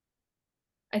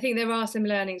are some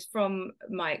learnings from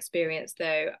my experience,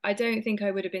 though. I don't think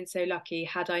I would have been so lucky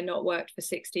had I not worked for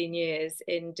 16 years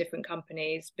in different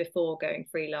companies before going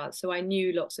freelance. So I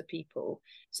knew lots of people.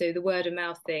 So the word of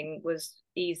mouth thing was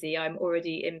easy. I'm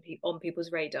already on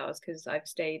people's radars because I've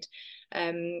stayed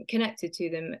connected to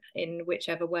them in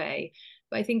whichever way.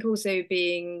 But I think also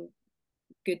being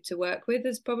good to work with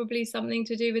is probably something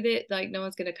to do with it. Like, no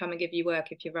one's going to come and give you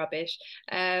work if you're rubbish.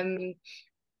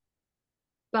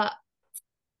 But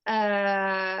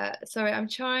sorry, I'm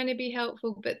trying to be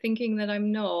helpful but thinking that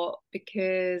I'm not,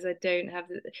 because I don't have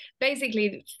basically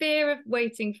the fear of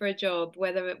waiting for a job,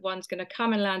 whether one's going to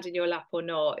come and land in your lap or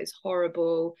not, is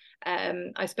horrible.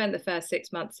 I spent the first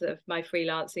 6 months of my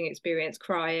freelancing experience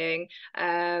crying,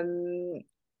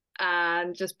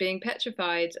 and just being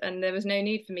petrified, and there was no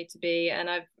need for me to be. And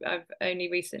I've only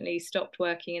recently stopped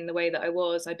working in the way that I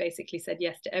was. I basically said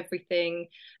yes to everything,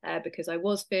 because I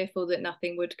was fearful that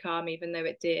nothing would come, even though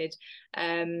it did.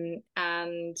 And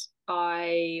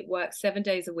I worked 7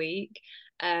 days a week,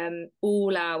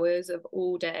 all hours of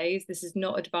all days. This is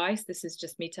not advice. This is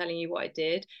just me telling you what I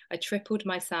did. I tripled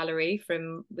my salary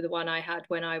from the one I had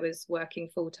when I was working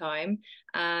full time.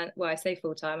 And well, I say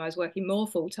full time, I was working more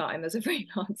full time as a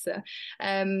freelancer.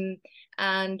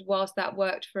 And whilst that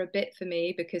worked for a bit for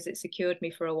me because it secured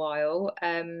me for a while,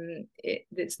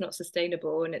 it's not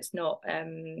sustainable, and it's not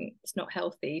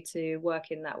healthy to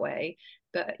work in that way.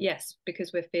 But yes,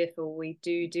 because we're fearful, we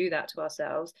do that to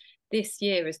ourselves. This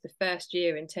year is the first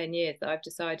year in 10 years that I've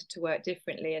decided to work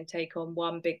differently and take on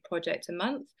one big project a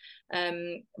month,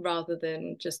 rather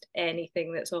than just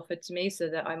anything that's offered to me, so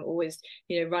that I'm always,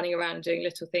 running around doing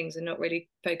little things and not really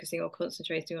focusing or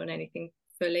concentrating on anything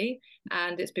fully.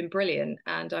 And it's been brilliant.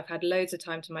 And I've had loads of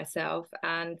time to myself.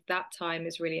 And that time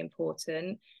is really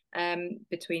important,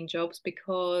 between jobs,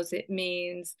 because it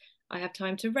means I have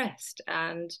time to rest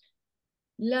and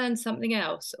learn something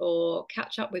else or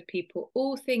catch up with people,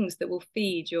 all things that will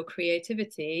feed your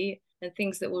creativity and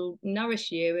things that will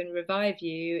nourish you and revive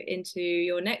you into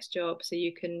your next job, so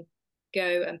you can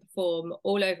go and perform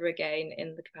all over again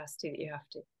in the capacity that you have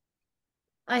to.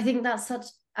 I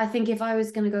think if I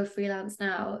was going to go freelance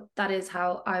now, that is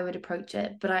how I would approach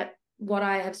it. But what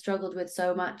I have struggled with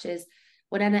so much is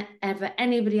whenever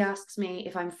anybody asks me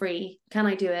if I'm free, can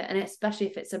I do it? And especially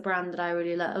if it's a brand that I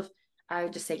really love, I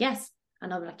would just say yes.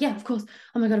 And I'll be like, yeah, of course.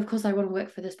 Oh my God, of course I want to work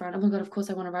for this brand. Oh my God, of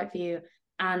course I want to write for you.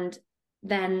 And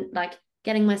then like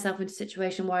getting myself into a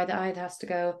situation where I either have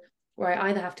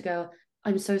to go,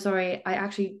 I'm so sorry, I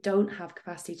actually don't have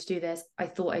capacity to do this. I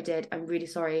thought I did. I'm really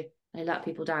sorry. I let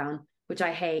people down, which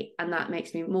I hate. And that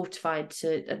makes me mortified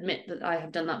to admit that I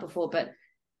have done that before. But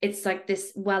it's like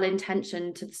this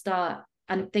well-intentioned to the start,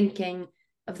 and thinking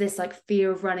of this like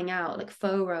fear of running out, like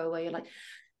FOMO, where you're like,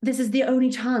 this is the only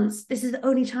chance. This is the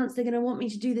only chance they're going to want me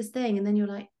to do this thing. And then you're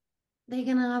like, they're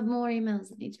going to have more emails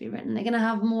that need to be written. They're going to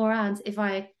have more ads. If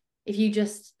you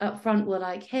just up front were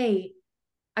like, hey,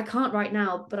 I can't right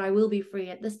now, but I will be free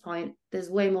at this point, there's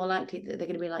way more likely that they're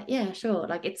going to be like, yeah, sure.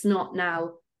 Like, it's not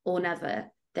now or never.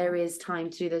 There is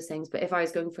time to do those things. But if I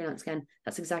was going freelance again,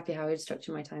 that's exactly how I would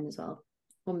structure my time as well.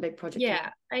 One big project. Yeah,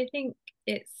 I think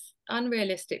it's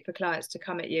unrealistic for clients to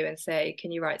come at you and say,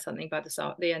 can you write something by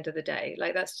the end of the day?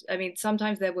 Like, that's, I mean,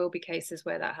 sometimes there will be cases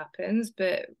where that happens,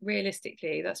 but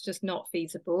realistically that's just not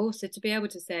feasible. So to be able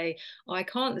to say, oh, I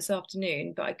can't this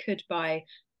afternoon, but I could by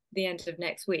the end of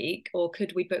next week, or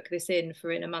could we book this in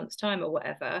for in a month's time or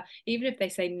whatever, even if they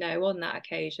say no on that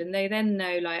occasion, they then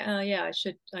know, like, oh yeah, I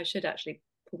should actually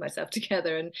pull myself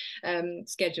together and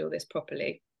schedule this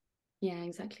properly. Yeah,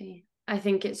 exactly. I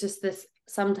think it's just this,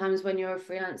 sometimes when you're a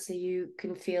freelancer, you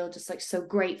can feel just like so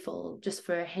grateful just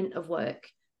for a hint of work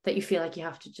that you feel like you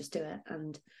have to just do it.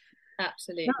 And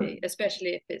absolutely,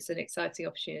 especially if it's an exciting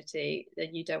opportunity,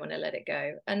 then you don't want to let it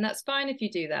go. And that's fine if you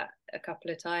do that a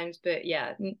couple of times, but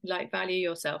yeah, like, value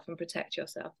yourself and protect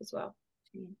yourself as well.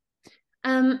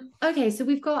 Okay, so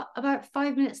we've got about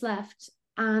 5 minutes left,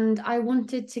 and I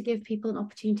wanted to give people an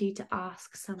opportunity to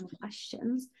ask some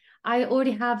questions. I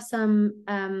already have some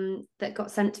that got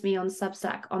sent to me on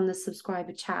Substack on the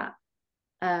subscriber chat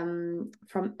from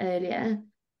earlier.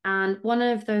 And one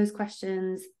of those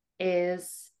questions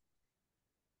is,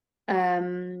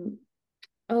 oh,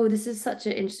 this is such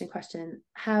an interesting question.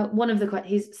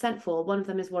 He's sent for, one of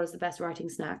them is, what is the best writing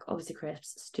snack? Obviously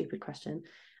crisps, stupid question.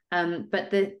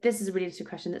 But this is a really interesting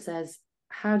question that says,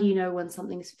 how do you know when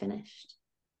something's finished?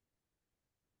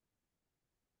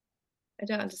 I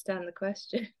don't understand the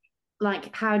question.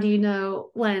 Like, how do you know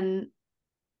when,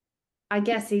 I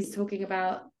guess he's talking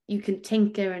about, you can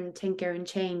tinker and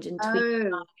change and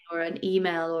tweak, Oh, or an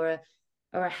email or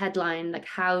a headline. Like,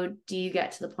 how do you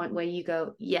get to the point where you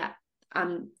go, yeah,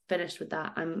 I'm finished with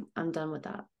that. I'm done with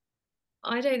that.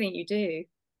 I don't think you do.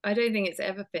 I don't think it's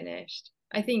ever finished.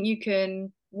 I think you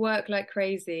can work like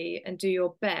crazy and do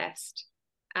your best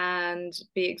and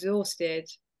be exhausted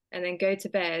and then go to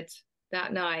bed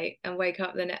that night and wake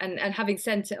up then and having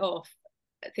sent it off,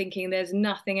 thinking there's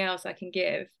nothing else I can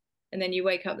give. And then you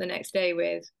wake up the next day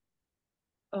with,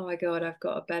 oh my God, I've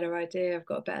got a better idea. I've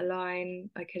got a better line.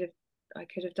 I could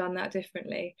have done that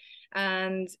differently.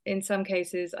 And in some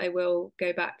cases, I will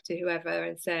go back to whoever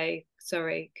and say,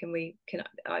 sorry,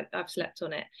 I've slept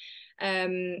on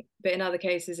it. But in other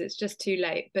cases, it's just too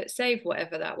late. But save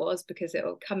whatever that was, because it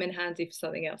will come in handy for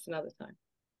something else another time.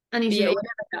 And yeah, you're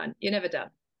never done. You're never done.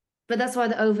 But that's why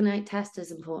the overnight test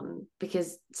is important,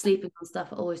 because sleeping on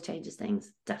stuff always changes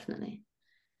things. Definitely.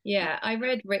 Yeah, I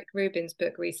read Rick Rubin's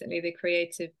book recently, The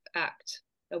Creative Act,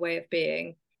 A Way of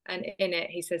Being. And in it,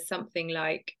 he says something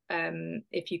like,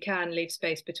 if you can, leave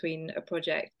space between a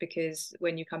project, because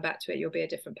when you come back to it, you'll be a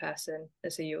different person.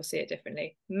 And so you'll see it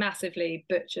differently. Massively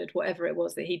butchered whatever it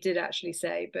was that he did actually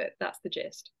say, but that's the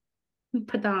gist.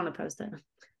 Put that on a poster.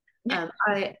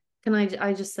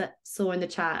 I just saw in the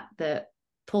chat that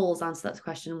Paul's answer to that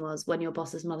question was, when your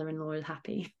boss's mother-in-law is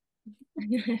happy.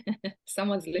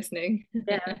 Someone's listening.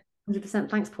 Yeah, 100%.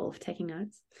 Thanks, Paul, for taking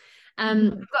notes.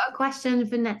 We've got a question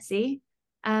for Netzi.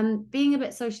 Being a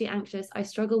bit socially anxious, I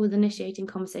struggle with initiating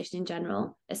conversation in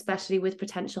general, especially with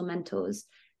potential mentors.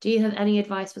 Do you have any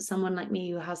advice for someone like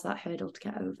me who has that hurdle to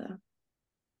get over?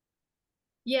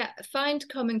 Yeah, find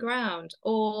common ground,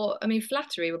 or I mean,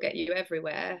 flattery will get you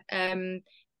everywhere.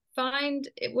 Find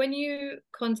when you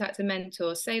contact a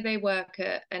mentor, say they work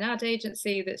at an ad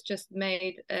agency that's just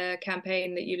made a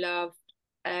campaign that you love,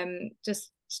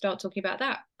 just start talking about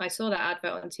that. I saw that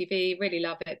advert on TV, really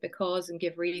love it because, and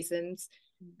give reasons.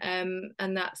 And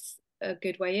that's a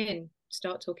good way in.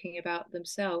 Start talking about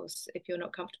themselves if you're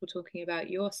not comfortable talking about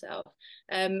yourself.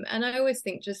 And I always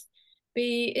think just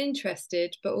be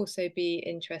interested, but also be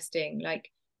interesting.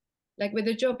 Like with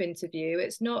a job interview,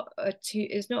 it's not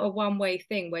a one-way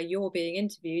thing where you're being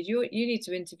interviewed. You need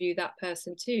to interview that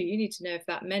person too. You need to know if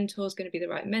that mentor is going to be the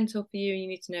right mentor for you. You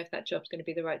need to know if that job's going to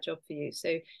be the right job for you.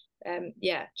 So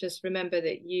yeah, just remember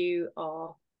that you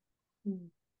are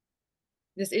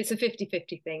this, it's a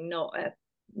 50-50 thing, not a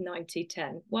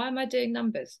 90-10. Why am I doing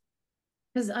numbers?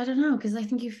 Because I don't know, because I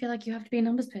think you feel like you have to be a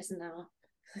numbers person now.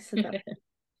 I said that.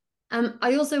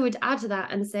 I also would add to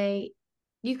that and say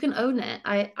you can own it.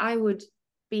 I would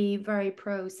be very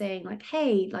pro saying like,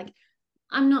 hey, like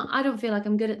I don't feel like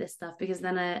I'm good at this stuff, because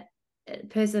then a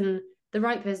person, the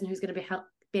right person who's going to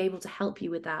be able to help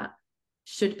you with that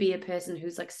should be a person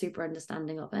who's like super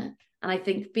understanding of it. And I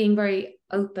think being very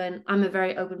open, I'm a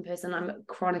very open person. I'm a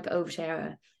chronic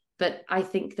oversharer, but I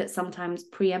think that sometimes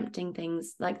preempting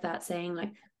things like that, saying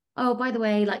like, oh, by the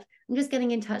way, like I'm just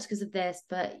getting in touch because of this,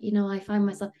 but I find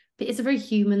myself, it's a very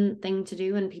human thing to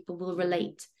do, and people will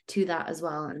relate to that as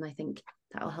well. And I think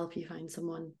that will help you find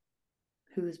someone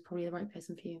who is probably the right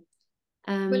person for you.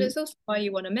 Well, it's also why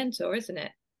you want a mentor, isn't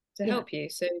it? To Yeah, help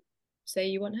you. So say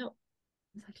you want help.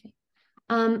 exactly.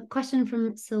 Question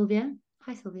from Sylvia.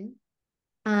 Hi, Sylvia.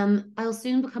 I'll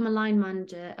soon become a line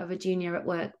manager of a junior at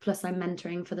work, plus I'm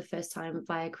mentoring for the first time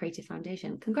via Creative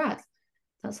Foundation. Congrats.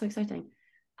 That's so exciting.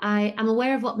 I am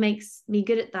aware of what makes me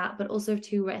good at that, but also of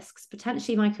two risks,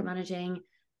 potentially micromanaging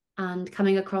and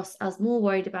coming across as more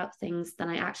worried about things than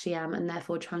I actually am, and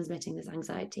therefore transmitting this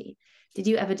anxiety. Did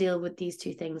you ever deal with these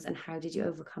two things, and how did you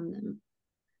overcome them?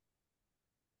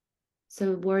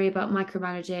 So worry about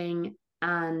micromanaging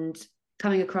and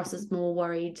coming across as more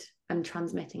worried and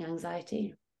transmitting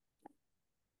anxiety.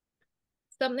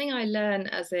 Something I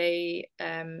learned as a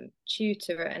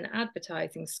tutor at an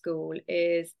advertising school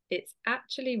is it's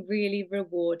actually really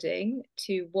rewarding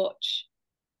to watch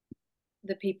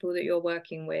the people that you're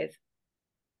working with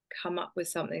come up with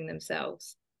something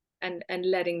themselves, and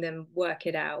letting them work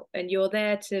it out. And you're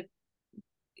there to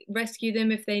rescue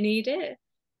them if they need it.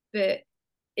 But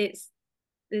it's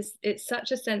it's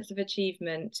such a sense of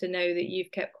achievement to know that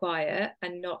you've kept quiet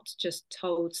and not just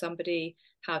told somebody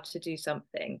how to do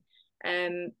something.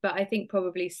 But I think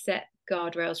probably set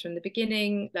guardrails from the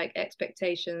beginning, like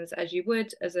expectations, as you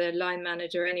would as a line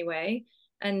manager anyway.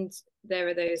 And there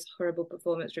are those horrible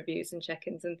performance reviews and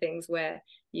check-ins and things where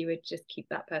you would just keep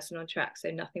that person on track,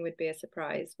 so nothing would be a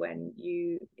surprise when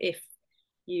if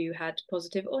you had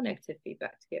positive or negative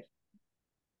feedback to give.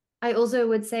 I also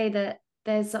would say that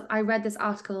I read this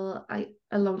article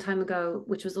a long time ago,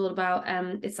 which was all about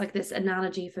it's like this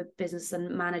analogy for business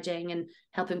and managing and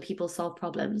helping people solve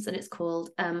problems, and it's called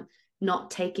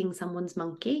not taking someone's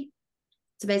monkey.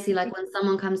 So basically, like when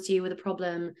someone comes to you with a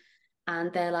problem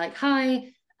and they're like,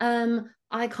 hi,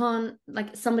 I can't,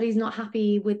 like somebody's not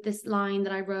happy with this line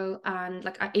that I wrote, and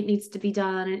like it needs to be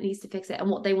done and it needs to fix it, and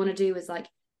what they want to do is like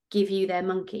give you their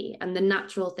monkey. And the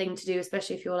natural thing to do,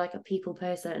 especially if you're like a people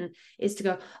person, is to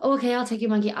go, oh, okay, I'll take your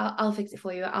monkey, I'll fix it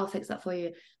for you, I'll fix that for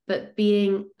you. But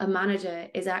being a manager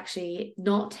is actually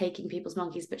not taking people's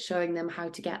monkeys, but showing them how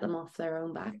to get them off their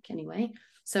own back anyway.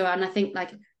 So, and I think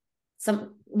like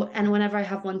and whenever I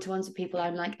have one-to-ones with people,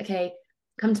 I'm like, okay,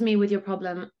 come to me with your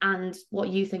problem and what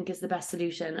you think is the best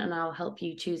solution, and I'll help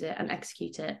you choose it and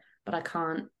execute it, but I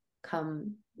can't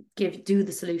come do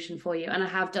the solution for you. And I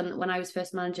have done, when I was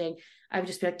first managing, I would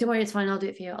just be like, don't worry, it's fine, I'll do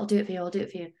it for you, I'll do it for you, I'll do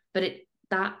it for you. But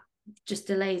that just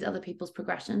delays other people's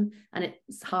progression, and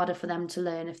it's harder for them to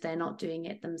learn if they're not doing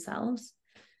it themselves.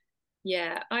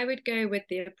 Yeah, I would go with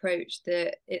the approach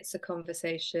that it's a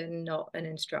conversation, not an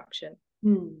instruction.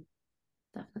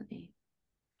 Definitely.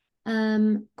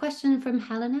 Question from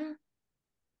Helena.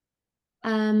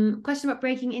 Question about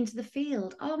breaking into the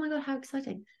field. Oh my god, how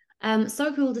exciting.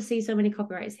 So cool to see so many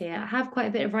copywriters here. I have quite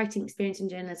a bit of writing experience in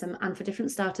journalism and for different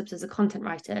startups as a content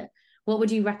writer. What would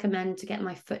you recommend to get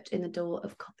my foot in the door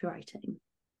of copywriting?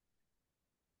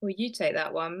 Well, you take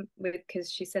that one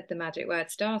because she said the magic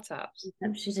word startups.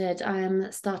 She did. I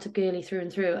am startup girly through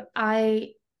and through.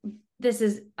 I this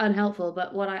is unhelpful,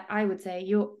 but what I would say,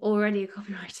 you're already a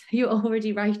copywriter. You're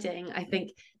already writing. I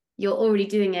think you're already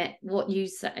doing it.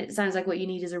 It sounds like what you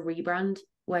need is a rebrand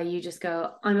where you just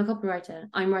go, I'm a copywriter.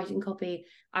 I'm writing copy.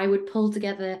 I would pull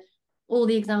together all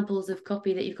the examples of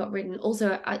copy that you've got written.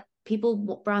 Also,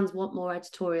 brands want more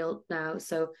editorial now.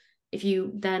 So if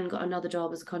you then got another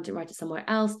job as a content writer somewhere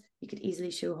else, you could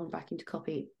easily shoehorn back into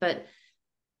copy. But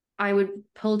I would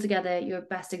pull together your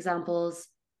best examples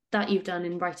that you've done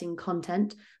in writing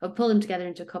content, or pull them together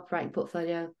into a copywriting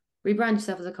portfolio, rebrand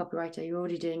yourself as a copywriter. You're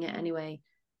already doing it anyway.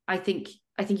 I think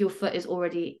your foot is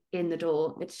already in the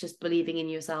door. It's just believing in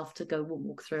yourself to go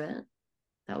walk through it.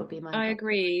 That would be my I advice.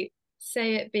 agree.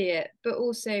 Say it, be it. But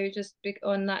also, just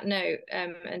on that note,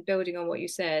 and building on what you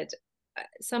said,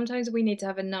 sometimes we need to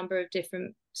have a number of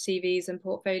different CVs and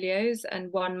portfolios,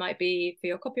 and one might be for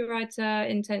your copywriter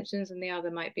intentions, and the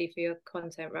other might be for your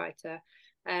content writer.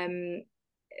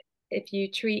 If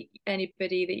you treat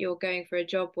anybody that you're going for a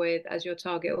job with as your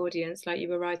target audience, like you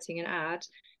were writing an ad,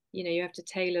 you have to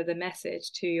tailor the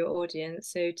message to your audience.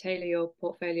 So tailor your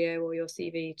portfolio or your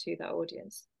CV to that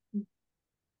audience.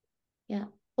 Yeah.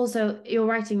 Also, you're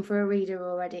writing for a reader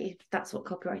already. That's what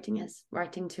copywriting is,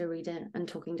 writing to a reader and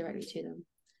talking directly to them.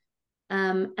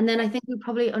 And then I think we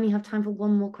probably only have time for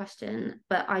one more question,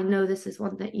 but I know this is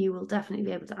one that you will definitely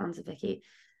be able to answer, Vikki.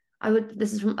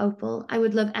 This is from Opal. I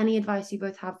would love any advice you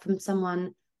both have from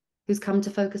someone who's come to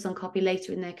focus on copy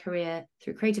later in their career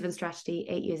through creative and strategy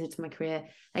 8 years into my career.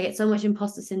 I get so much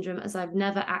imposter syndrome as I've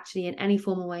never actually in any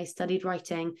formal way studied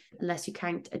writing unless you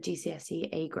count a GCSE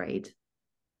A grade.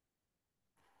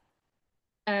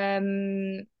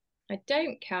 I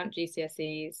don't count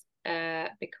GCSEs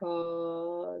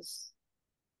because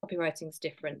copywriting is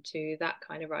different to that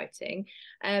kind of writing.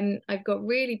 I've got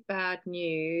really bad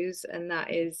news, and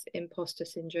that is imposter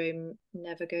syndrome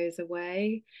never goes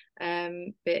away,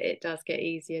 but it does get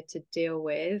easier to deal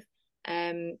with.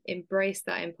 Embrace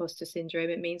that imposter syndrome.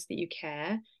 It means that you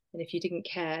care, and if you didn't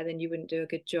care, then you wouldn't do a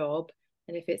good job.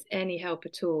 And if it's any help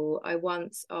at all, I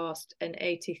once asked an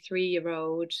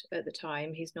 83-year-old at the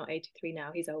time, he's not 83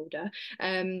 now, he's older.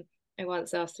 I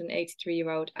once asked an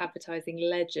 83-year-old advertising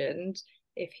legend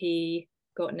if he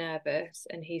got nervous,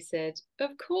 and he said,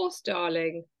 "Of course,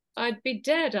 darling, I'd be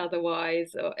dead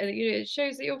otherwise." Or, it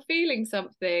shows that you're feeling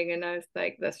something. And I was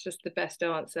like, that's just the best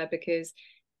answer, because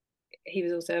he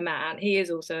was also a man. He is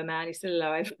also a man. He's still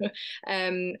alive.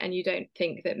 And you don't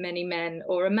think that many men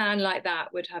or a man like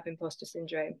that would have imposter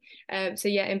syndrome. So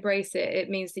yeah, embrace it. It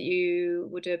means that you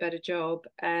will do a better job.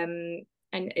 And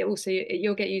it also,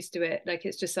 you'll get used to it. Like,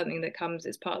 it's just something that comes,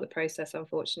 it's part of the process,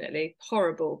 unfortunately.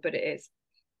 Horrible, but it is.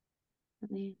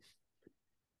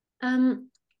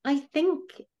 I think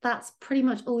that's pretty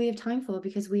much all we have time for,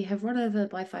 because we have run over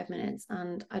by 5 minutes,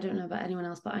 and I don't know about anyone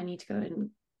else, but I need to go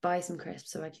and buy some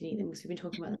crisps so I can eat them because we've been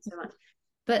talking about them so much.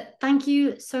 But thank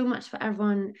you so much for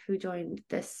everyone who joined.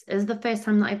 This is the first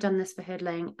time that I've done this for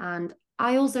hurdling, and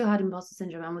I also had imposter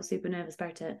syndrome and was super nervous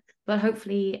about it. But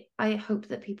hopefully, I hope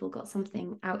that people got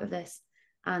something out of this,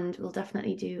 and we'll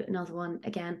definitely do another one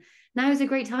again. Now is a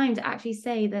great time to actually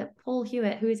say that Paul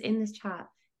Hewitt, who is in this chat,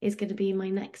 is going to be my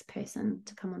next person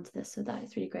to come onto this. So that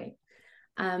is really great.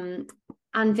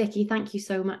 And Vikki, thank you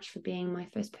so much for being my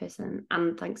first person,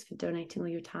 and thanks for donating all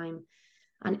your time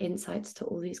and insights to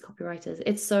all these copywriters.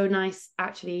 It's so nice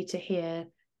actually to hear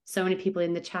so many people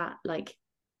in the chat like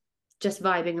just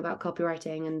vibing about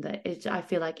copywriting, and I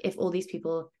feel like if all these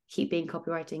people keep being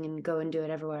copywriting and go and do it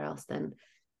everywhere else, then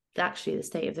actually the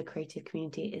state of the creative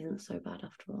community isn't so bad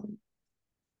after all.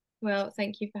 Well,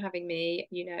 thank you for having me.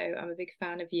 I'm a big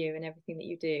fan of you and everything that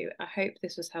you do. I hope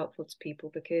this was helpful to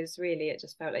people, because really it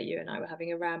just felt like you and I were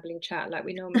having a rambling chat like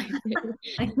we normally do.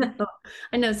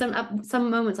 I know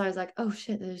some moments I was like, oh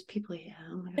shit, there's people here.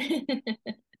 Oh my god.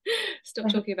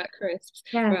 Stop talking about crisps.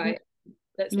 Yeah. Right.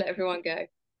 Let's let everyone go.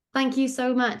 Thank you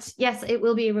so much. Yes, it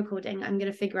will be a recording. I'm going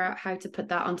to figure out how to put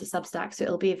that onto Substack so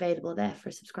it'll be available there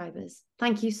for subscribers.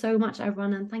 Thank you so much,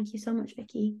 everyone, and thank you so much,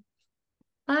 Vikki.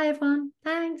 Bye, everyone.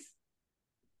 Thanks.